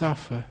 to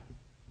suffer.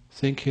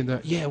 Thinking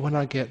that, yeah, when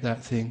I get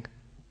that thing,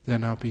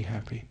 then I'll be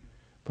happy.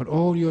 But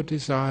all your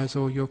desires,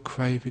 all your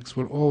cravings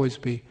will always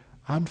be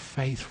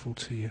unfaithful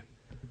to you.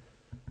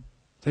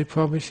 They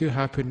promise you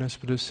happiness,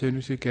 but as soon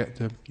as you get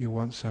them, you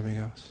want something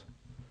else.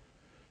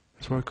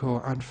 That's what I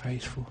call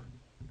unfaithful.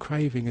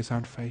 Craving is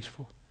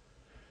unfaithful.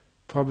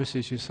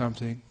 Promises you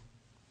something,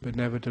 but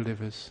never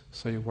delivers,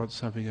 so you want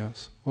something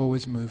else.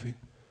 Always moving.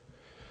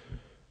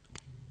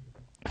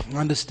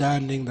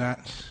 Understanding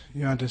that,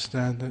 you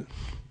understand that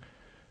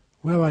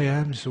where I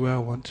am is where I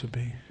want to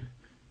be.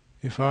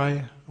 If I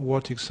am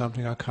wanting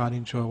something, I can't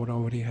enjoy what I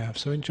already have.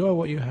 So enjoy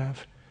what you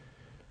have.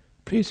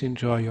 Please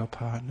enjoy your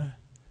partner.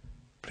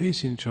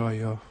 Please enjoy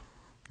your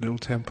little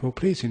temple.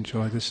 Please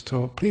enjoy this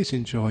talk. Please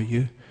enjoy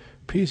you.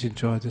 Please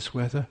enjoy this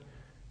weather.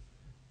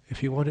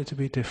 If you want it to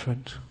be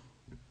different,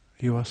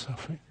 you are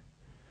suffering.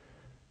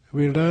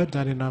 We learned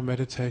that in our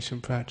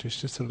meditation practice,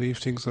 just to leave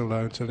things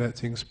alone, to let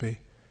things be.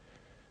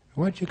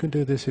 Once you can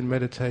do this in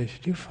meditation,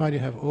 you find you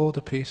have all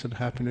the peace and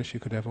happiness you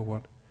could ever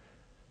want.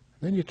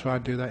 Then you try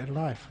and do that in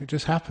life. It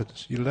just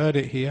happens. You learn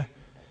it here,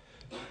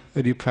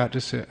 and you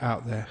practice it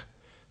out there.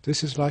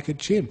 This is like a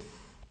gym,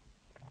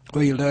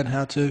 where you learn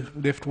how to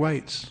lift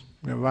weights,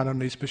 run on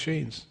these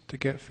machines to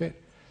get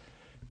fit.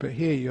 But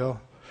here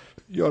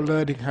you're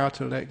learning how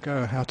to let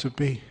go, how to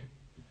be,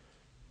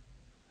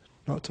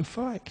 not to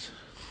fight.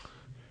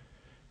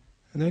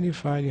 And then you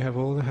find you have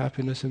all the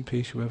happiness and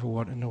peace you ever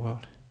want in the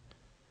world.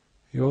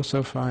 You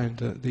also find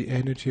that the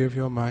energy of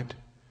your mind,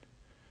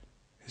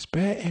 this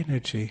bare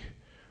energy,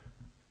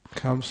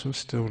 comes from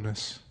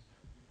stillness.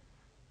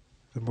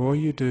 The more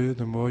you do,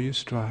 the more you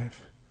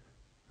strive,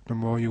 the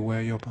more you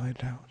wear your mind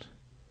out.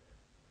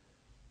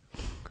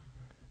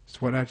 It's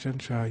what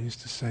Ajahn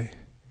used to say.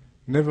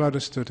 Never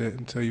understood it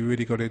until you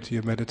really got into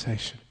your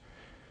meditation.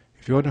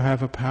 If you want to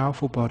have a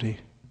powerful body,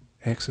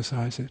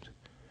 exercise it.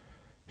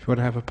 If you want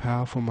to have a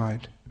powerful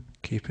mind,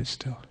 keep it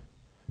still.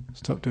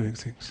 Stop doing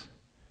things.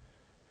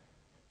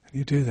 And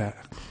you do that,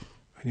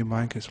 and your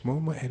mind gets more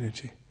and more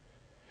energy.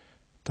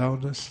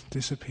 Dullness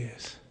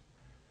disappears.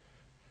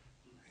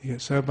 You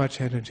get so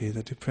much energy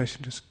that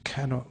depression just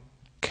cannot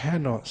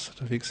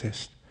sort of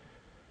exist.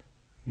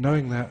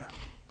 Knowing that,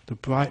 the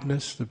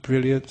brightness, the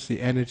brilliance,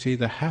 the energy,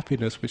 the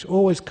happiness, which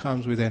always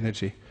comes with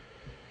energy.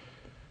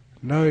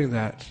 Knowing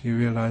that, you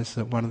realize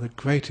that one of the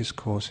greatest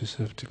causes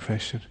of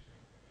depression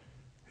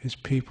is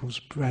people's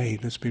brain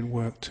has been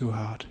worked too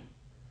hard.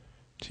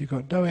 So you've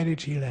got no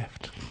energy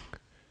left.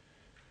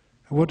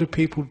 And what do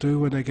people do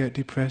when they get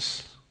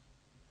depressed?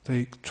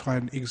 They try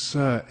and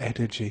exert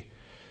energy,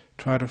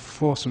 try to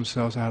force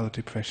themselves out of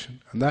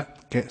depression, and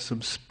that gets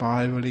them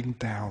spiraling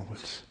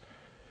downwards.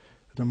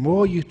 The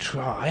more you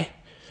try,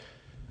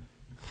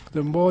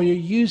 the more you're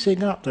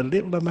using up the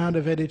little amount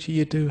of energy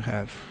you do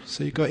have.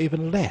 So you've got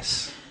even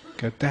less.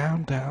 Go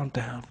down, down,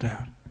 down,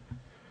 down.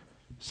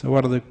 So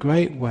one of the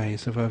great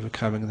ways of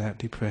overcoming that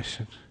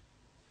depression,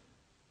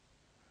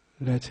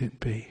 let it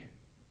be.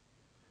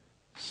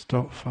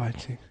 Stop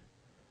fighting.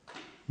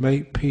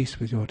 Make peace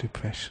with your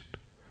depression.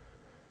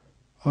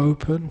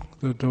 Open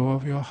the door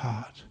of your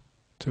heart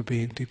to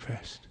being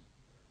depressed.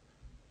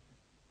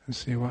 And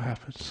see what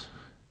happens.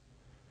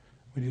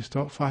 When you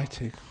stop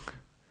fighting,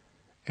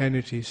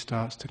 energy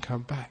starts to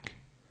come back.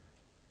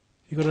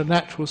 You've got a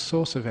natural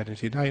source of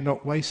energy, now you're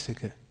not wasting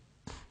it.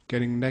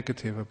 getting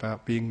negative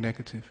about being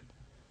negative.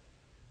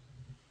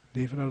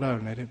 Leave it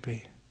alone, let it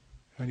be.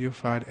 And you'll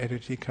find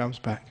energy comes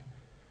back.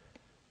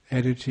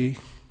 Energy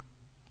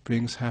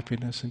brings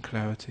happiness and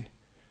clarity.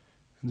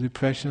 And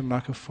depression,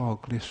 like a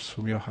fog, lifts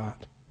from your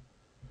heart.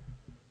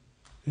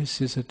 This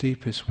is the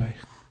deepest way,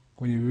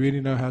 when you really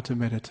know how to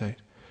meditate.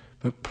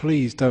 But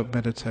please don't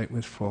meditate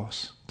with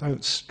force.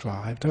 Don't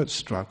strive, don't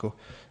struggle.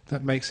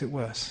 That makes it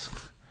worse.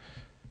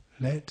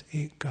 Let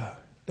it go.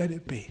 Let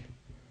it be.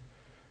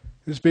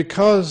 It's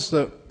because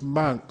that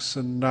monks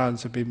and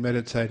nuns have been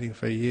meditating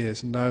for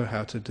years know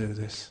how to do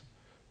this.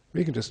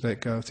 We can just let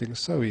go of things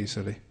so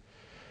easily.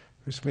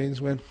 Which means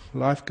when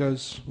life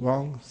goes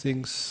wrong,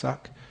 things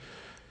suck,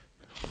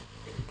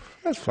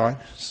 that's fine,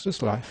 it's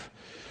just life.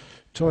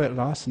 Joy at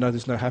last, know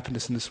there's no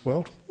happiness in this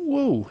world.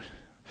 Woo!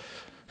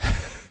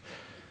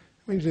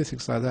 When you do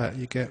things like that,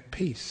 you get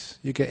peace,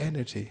 you get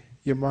energy,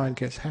 your mind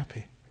gets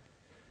happy.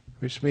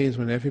 Which means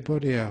when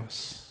everybody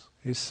else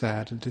is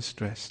sad and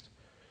distressed,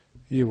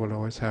 you will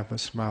always have a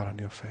smile on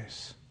your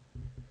face.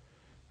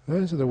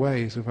 Those are the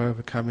ways of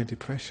overcoming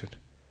depression.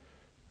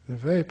 They're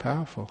very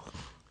powerful,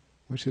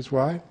 which is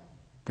why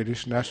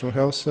British National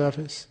Health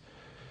Service,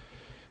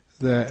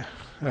 the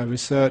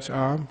research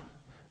arm,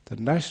 the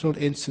National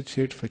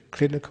Institute for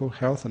Clinical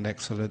Health and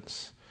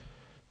Excellence,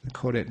 they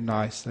call it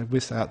NICE, they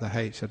whisk out the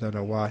H, I don't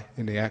know why,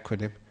 in the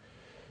acronym.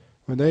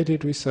 When they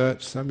did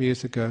research some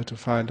years ago to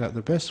find out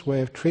the best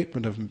way of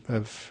treatment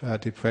of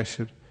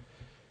depression,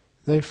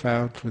 they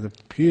found with a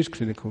huge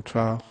clinical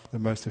trial the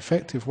most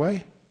effective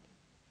way,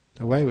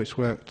 the way which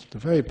worked the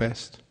very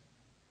best,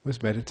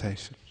 was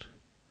meditation.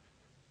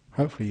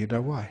 Hopefully you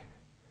know why.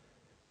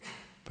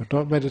 But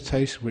not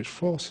meditation which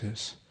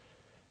forces,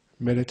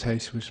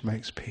 meditation which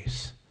makes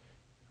peace,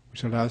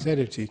 which allows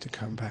energy to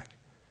come back.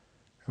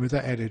 And with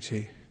that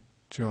energy,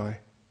 joy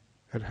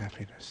and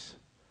happiness.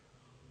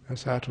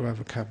 That's how to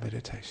overcome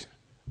meditation.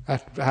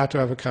 How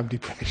to overcome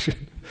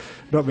depression,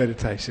 not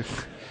meditation.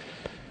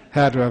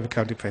 How to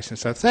overcome depression.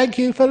 So thank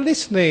you for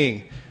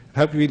listening. I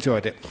hope you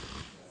enjoyed it.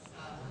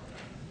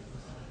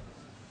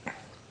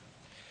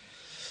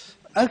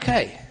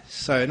 Okay,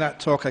 so in that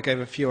talk I gave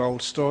a few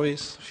old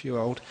stories, a few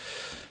old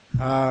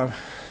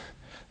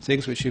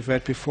things which you've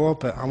read before,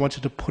 but I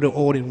wanted to put it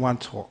all in one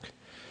talk.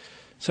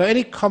 So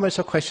any comments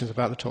or questions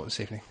about the talk this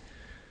evening?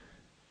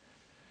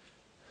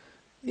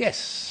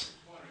 Yes?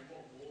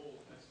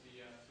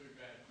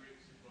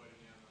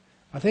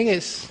 I think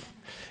it's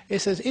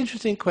an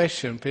interesting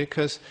question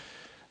because,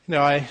 you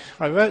know, I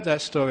wrote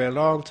that story a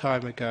long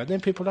time ago, and then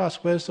people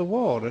ask, where's the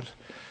wall? And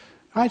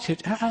I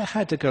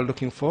had to go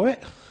looking for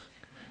it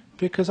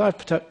because I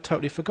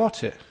totally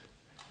forgot it.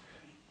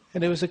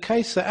 And it was a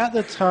case that at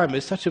the time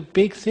it's such a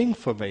big thing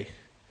for me.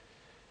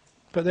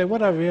 But then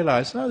when I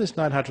realised, oh, there's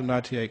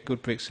 998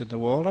 good bricks in the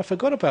wall, I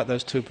forgot about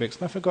those 2 bricks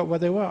and I forgot where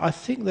they were. I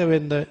think they're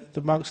in the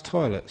monks'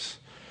 toilets.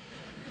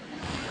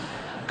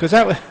 Because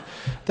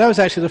that was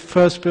actually the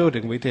first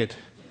building we did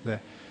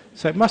there.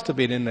 So it must have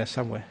been in there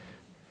somewhere.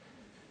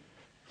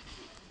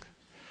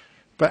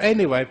 But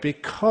anyway,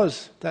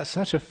 because that's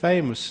such a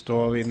famous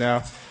story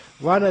now,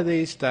 one of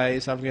these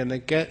days I'm going to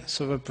get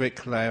sort of a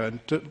bricklayer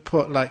and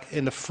put like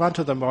in the front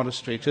of the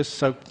monastery just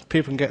so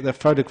people can get their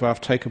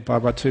photograph taken by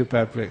my 2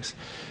 bad bricks.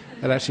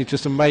 And actually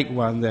just to make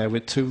one there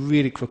with 2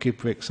 really crooked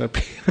bricks so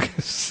people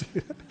can see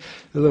it.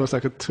 It's almost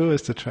like a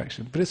tourist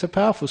attraction. But it's a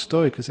powerful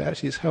story because it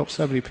actually has helped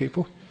so many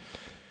people.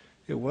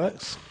 It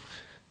works.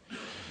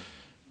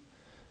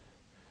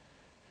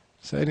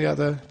 So any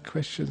other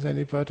questions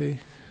anybody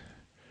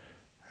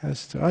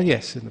has to... Oh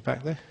yes, in the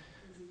back there.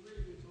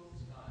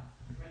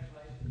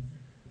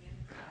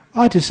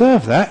 I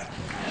deserve that.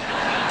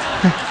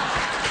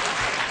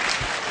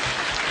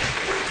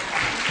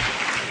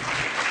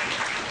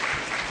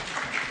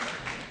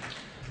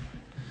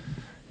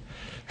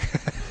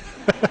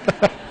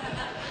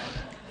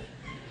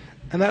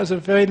 And that was a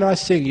very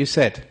nice thing you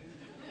said. Thank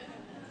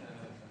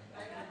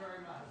you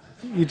very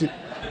much. You did.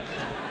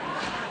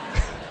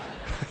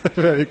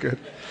 Very good.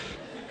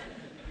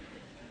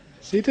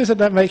 See, doesn't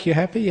that make you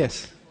happy?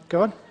 Yes.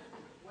 Go on.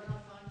 When I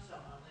find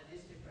someone that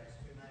is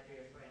depressed, who may be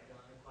a friend or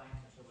an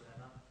acquaintance or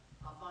whatever,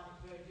 I find it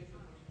very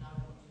difficult to know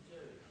what to do.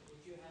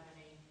 Would you have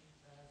any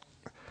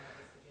suggestions?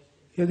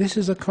 Yeah, this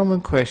is a common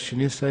question.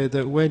 You say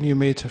that when you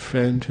meet a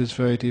friend who's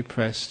very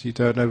depressed, you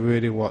don't know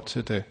really what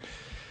to do.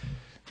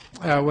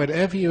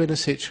 Whenever you're in a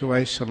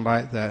situation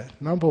like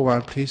that, number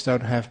one, please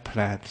don't have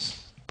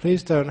plans.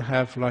 Please don't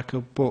have like a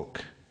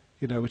book,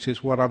 you know, which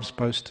is what I'm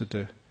supposed to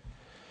do.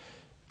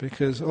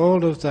 Because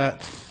all of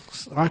that,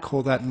 I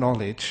call that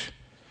knowledge,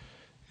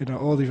 you know,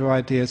 all of your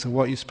ideas of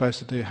what you're supposed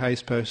to do, how you're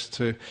supposed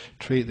to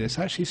treat this,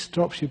 actually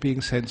stops you being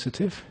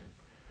sensitive.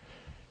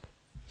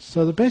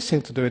 So the best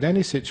thing to do in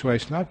any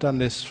situation, I've done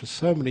this for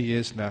so many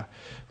years now,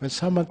 when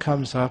someone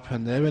comes up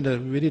and they're in a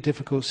really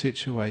difficult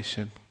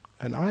situation,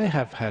 and I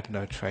have had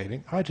no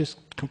training, I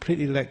just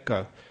completely let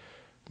go,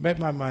 made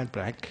my mind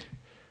blank.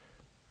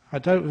 I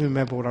don't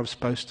remember what I'm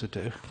supposed to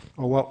do,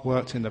 or what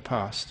worked in the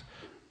past.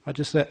 I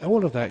just let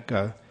all of that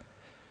go,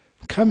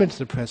 come into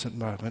the present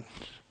moment,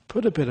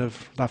 put a bit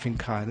of loving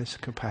kindness,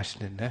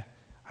 compassion in there,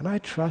 and I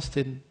trust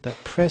in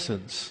that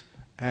presence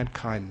and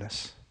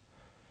kindness.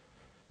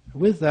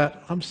 With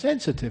that, I'm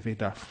sensitive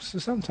enough. So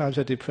sometimes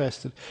they're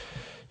depressed, and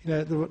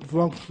it's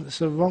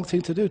the wrong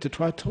thing to do, to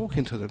try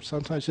talking to them.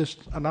 Sometimes just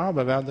an arm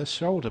around their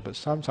shoulder, but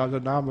sometimes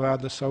an arm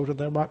around the shoulder,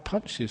 they might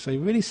punch you. So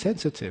you're really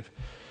sensitive.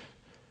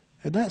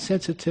 And that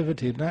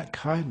sensitivity and that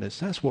kindness,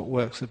 that's what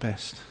works the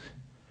best.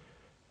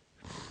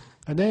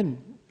 And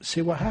then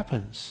see what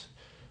happens.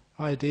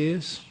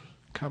 Ideas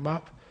come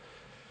up,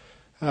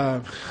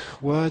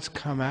 words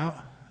come out,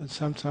 and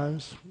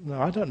sometimes,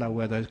 I don't know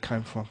where those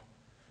came from.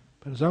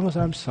 But as long as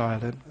I'm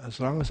silent, as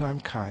long as I'm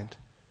kind,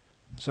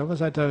 as long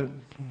as I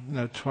don't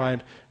try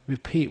and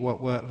repeat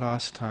what worked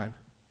last time,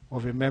 or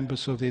remember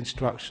sort of the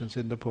instructions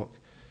in the book,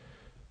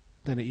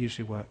 then it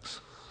usually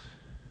works.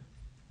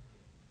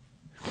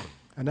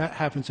 And that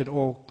happens in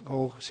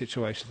all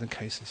situations and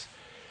cases.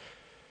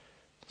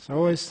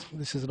 So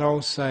this is an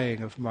old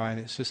saying of mine,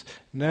 it's just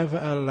never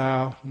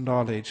allow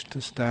knowledge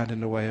to stand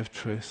in the way of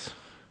truth.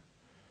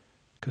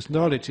 Because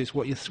knowledge is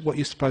what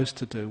you're supposed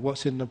to do,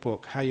 what's in the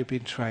book, how you've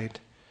been trained.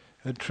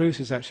 And truth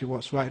is actually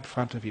what's right in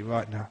front of you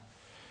right now.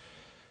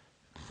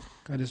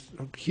 And there's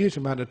a huge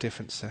amount of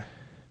difference there.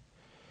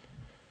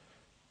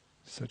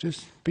 So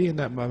just be in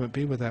that moment,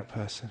 be with that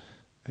person,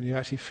 and you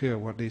actually feel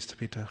what needs to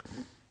be done.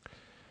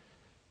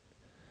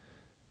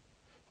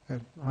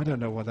 And I don't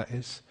know what that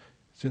is.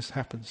 It just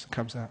happens,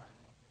 comes out.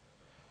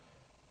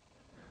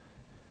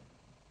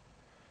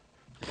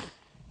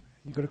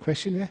 You got a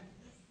question there?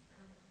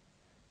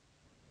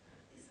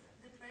 Is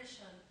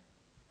depression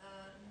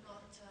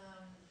not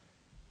a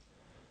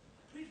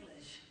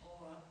privilege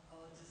or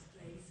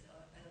disgrace,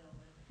 or I don't know,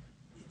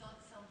 it's not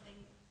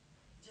something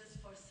just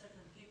for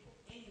certain people,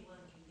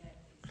 anyone can get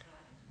this,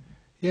 right?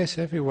 Yes,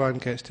 everyone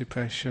gets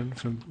depression,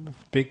 from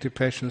big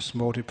depressions,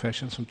 small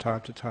depressions from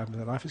time to time in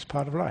their life. It's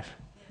part of life.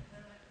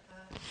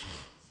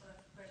 Sort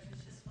of question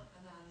is just for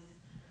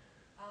analysis.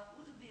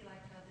 Would it be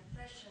like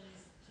depression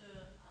is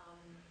to,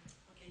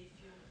 okay, if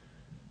you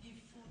give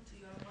food to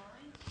your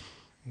mind,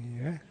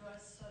 Yeah. you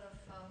are sort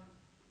of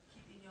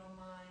keeping your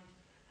mind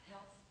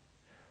health,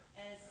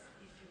 as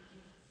if you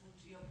give food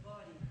to your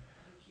body,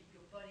 you keep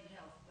your body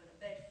health, but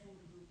a bad food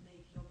would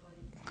make your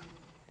body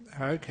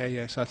ill. Okay,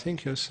 yes, I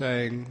think you're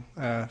saying,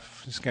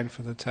 just again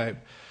for the tape,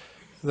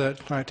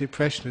 that like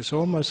depression is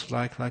almost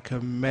like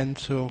a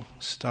mental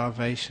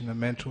starvation, a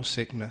mental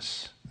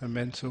sickness, a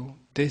mental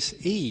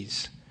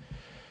dis-ease.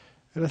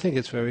 And I think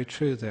it's very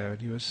true there.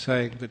 And you were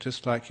saying that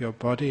just like your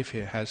body, if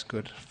it has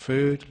good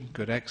food,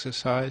 good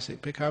exercise,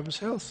 it becomes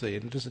healthy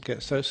and doesn't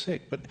get so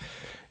sick. But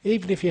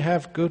even if you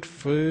have good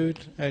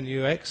food and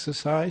you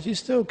exercise, you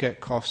still get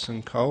coughs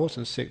and colds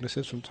and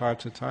sicknesses from time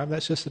to time.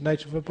 That's just the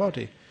nature of a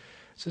body.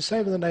 It's the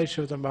same with the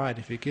nature of the mind.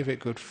 If you give it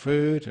good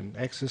food and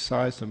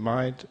exercise the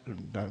mind,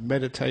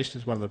 meditation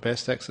is one of the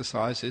best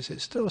exercises, it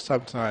still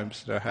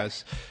sometimes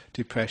has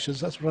depressions.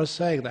 That's what I was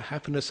saying, that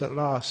happiness at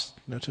last,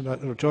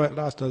 joy at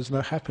last, there's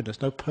no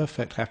happiness, no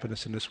perfect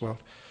happiness in this world.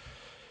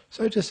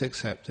 So just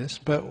accept this.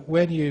 But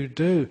when you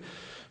do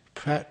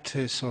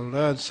practice or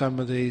learn some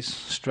of these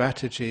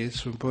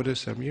strategies from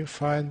Buddhism, you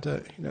find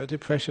that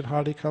depression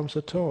hardly comes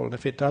at all. And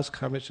if it does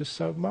come, it's just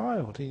so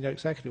mild. You know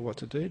exactly what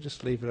to do,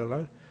 just leave it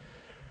alone.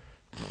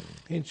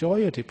 Enjoy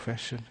your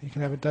depression. You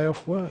can have a day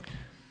off work.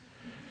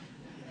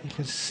 You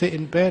can sit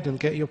in bed and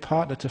get your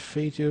partner to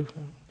feed you.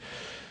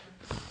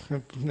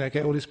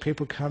 Get all these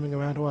people coming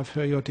around, I've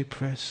heard you're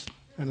depressed.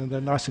 And then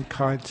they're nice and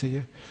kind to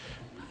you.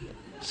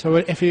 So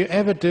if you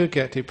ever do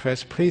get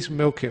depressed, please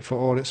milk it for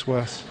all it's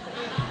worth.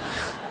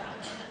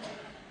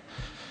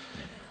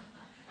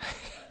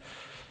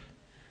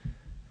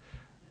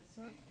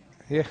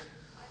 Yeah.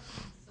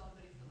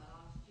 Somebody for the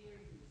last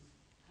year who's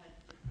had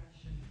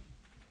depression,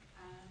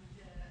 and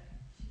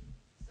she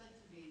said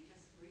to me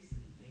just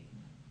recently,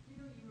 you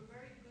were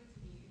very good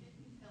to me. You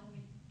didn't tell me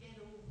get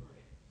over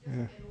it,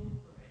 just get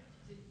over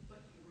it.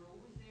 But you were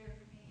always there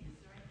for me. Is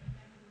there anything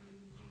I can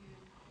do for you?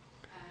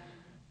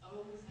 And I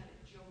always had a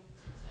joke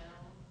to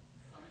tell.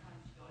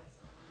 Sometimes she got it,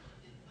 sometimes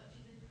she didn't. But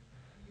she did.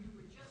 You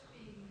were just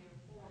being there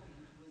for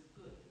me was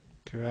good.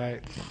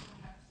 Great.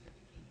 Perhaps we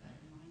could keep that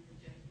in mind,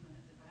 the gentleman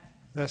at the back.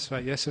 That's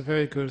right, yes, a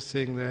very good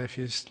thing there. If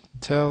you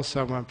tell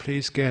someone,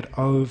 please get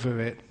over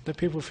it, the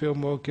people feel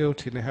more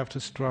guilty and they have to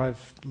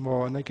strive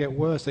more and they get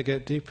worse, they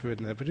get deeper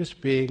in there. But just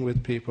being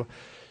with people,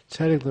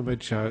 telling them a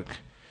joke,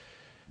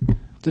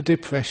 the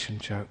depression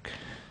joke.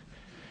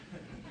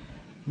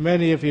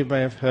 Many of you may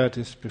have heard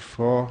this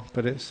before,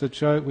 but it's a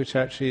joke which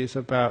actually is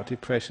about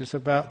depression. It's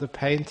about the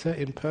painter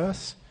in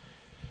Perth.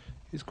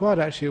 He's quite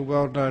actually a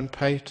well-known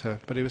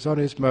painter, but he was on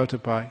his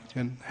motorbike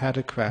and had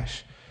a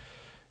crash.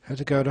 Had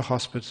to go to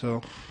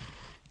hospital,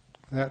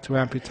 had to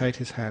amputate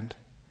his hand.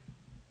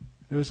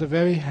 It was the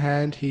very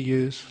hand he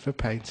used for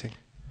painting.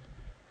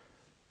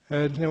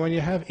 And when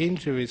you have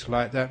injuries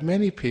like that,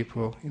 many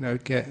people,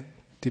 get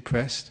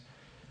depressed.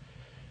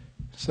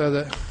 So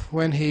that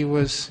when he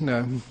was,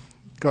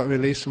 got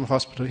released from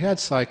hospital, he had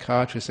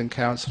psychiatrists and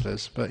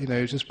counsellors, but he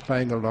was just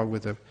playing along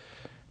with them.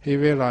 he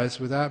realized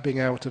without being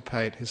able to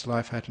paint, his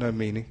life had no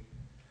meaning.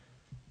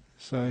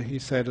 So he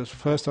said as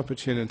first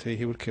opportunity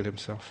he would kill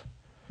himself.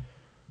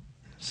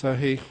 So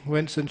he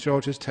went to St.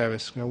 George's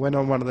Terrace, went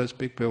on one of those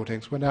big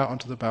buildings, went out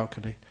onto the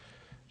balcony.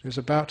 He was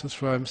about to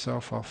throw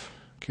himself off,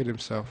 kill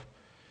himself,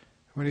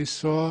 when he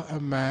saw a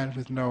man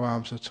with no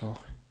arms at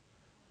all.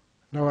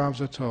 No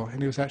arms at all.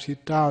 And he was actually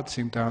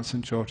dancing down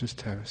St. George's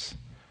Terrace.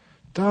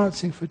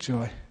 Dancing for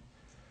joy.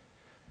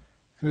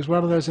 It was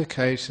one of those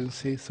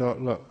occasions he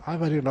thought, look,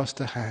 I've only lost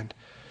a hand.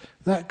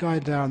 That guy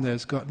down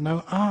there's got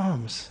no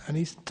arms, and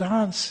he's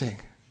dancing.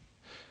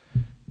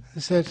 He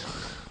said,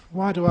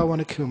 why do I want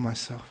to kill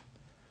myself?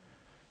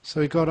 So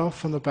he got off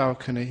from the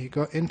balcony, he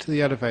got into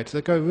the elevator.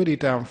 They go really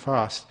down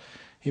fast.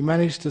 He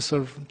managed to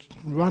sort of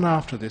run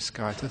after this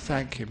guy to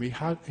thank him. He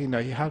hugged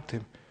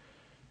him.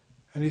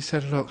 And he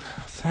said, look,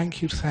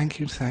 thank you, thank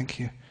you, thank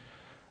you.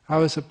 I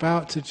was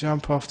about to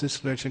jump off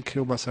this ledge and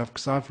kill myself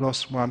because I've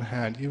lost one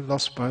hand. You've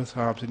lost both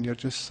arms and you're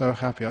just so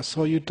happy. I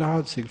saw you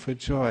dancing for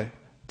joy.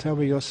 Tell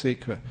me your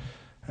secret.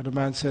 And the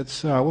man said,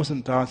 sir, I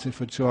wasn't dancing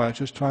for joy. I was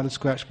just trying to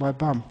scratch my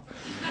bum.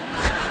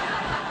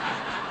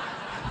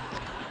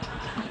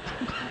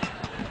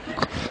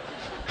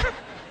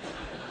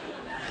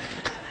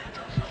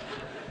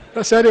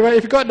 So anyway,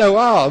 if you've got no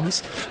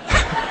arms...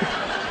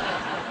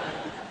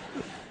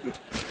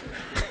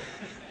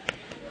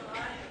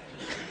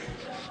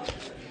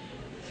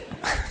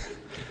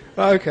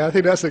 Okay, I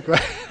think that's a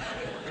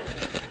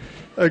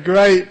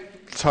great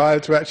time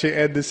to actually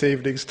end this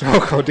evening's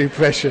talk on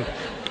depression.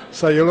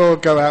 So you'll all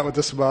go out with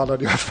a smile on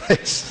your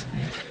face.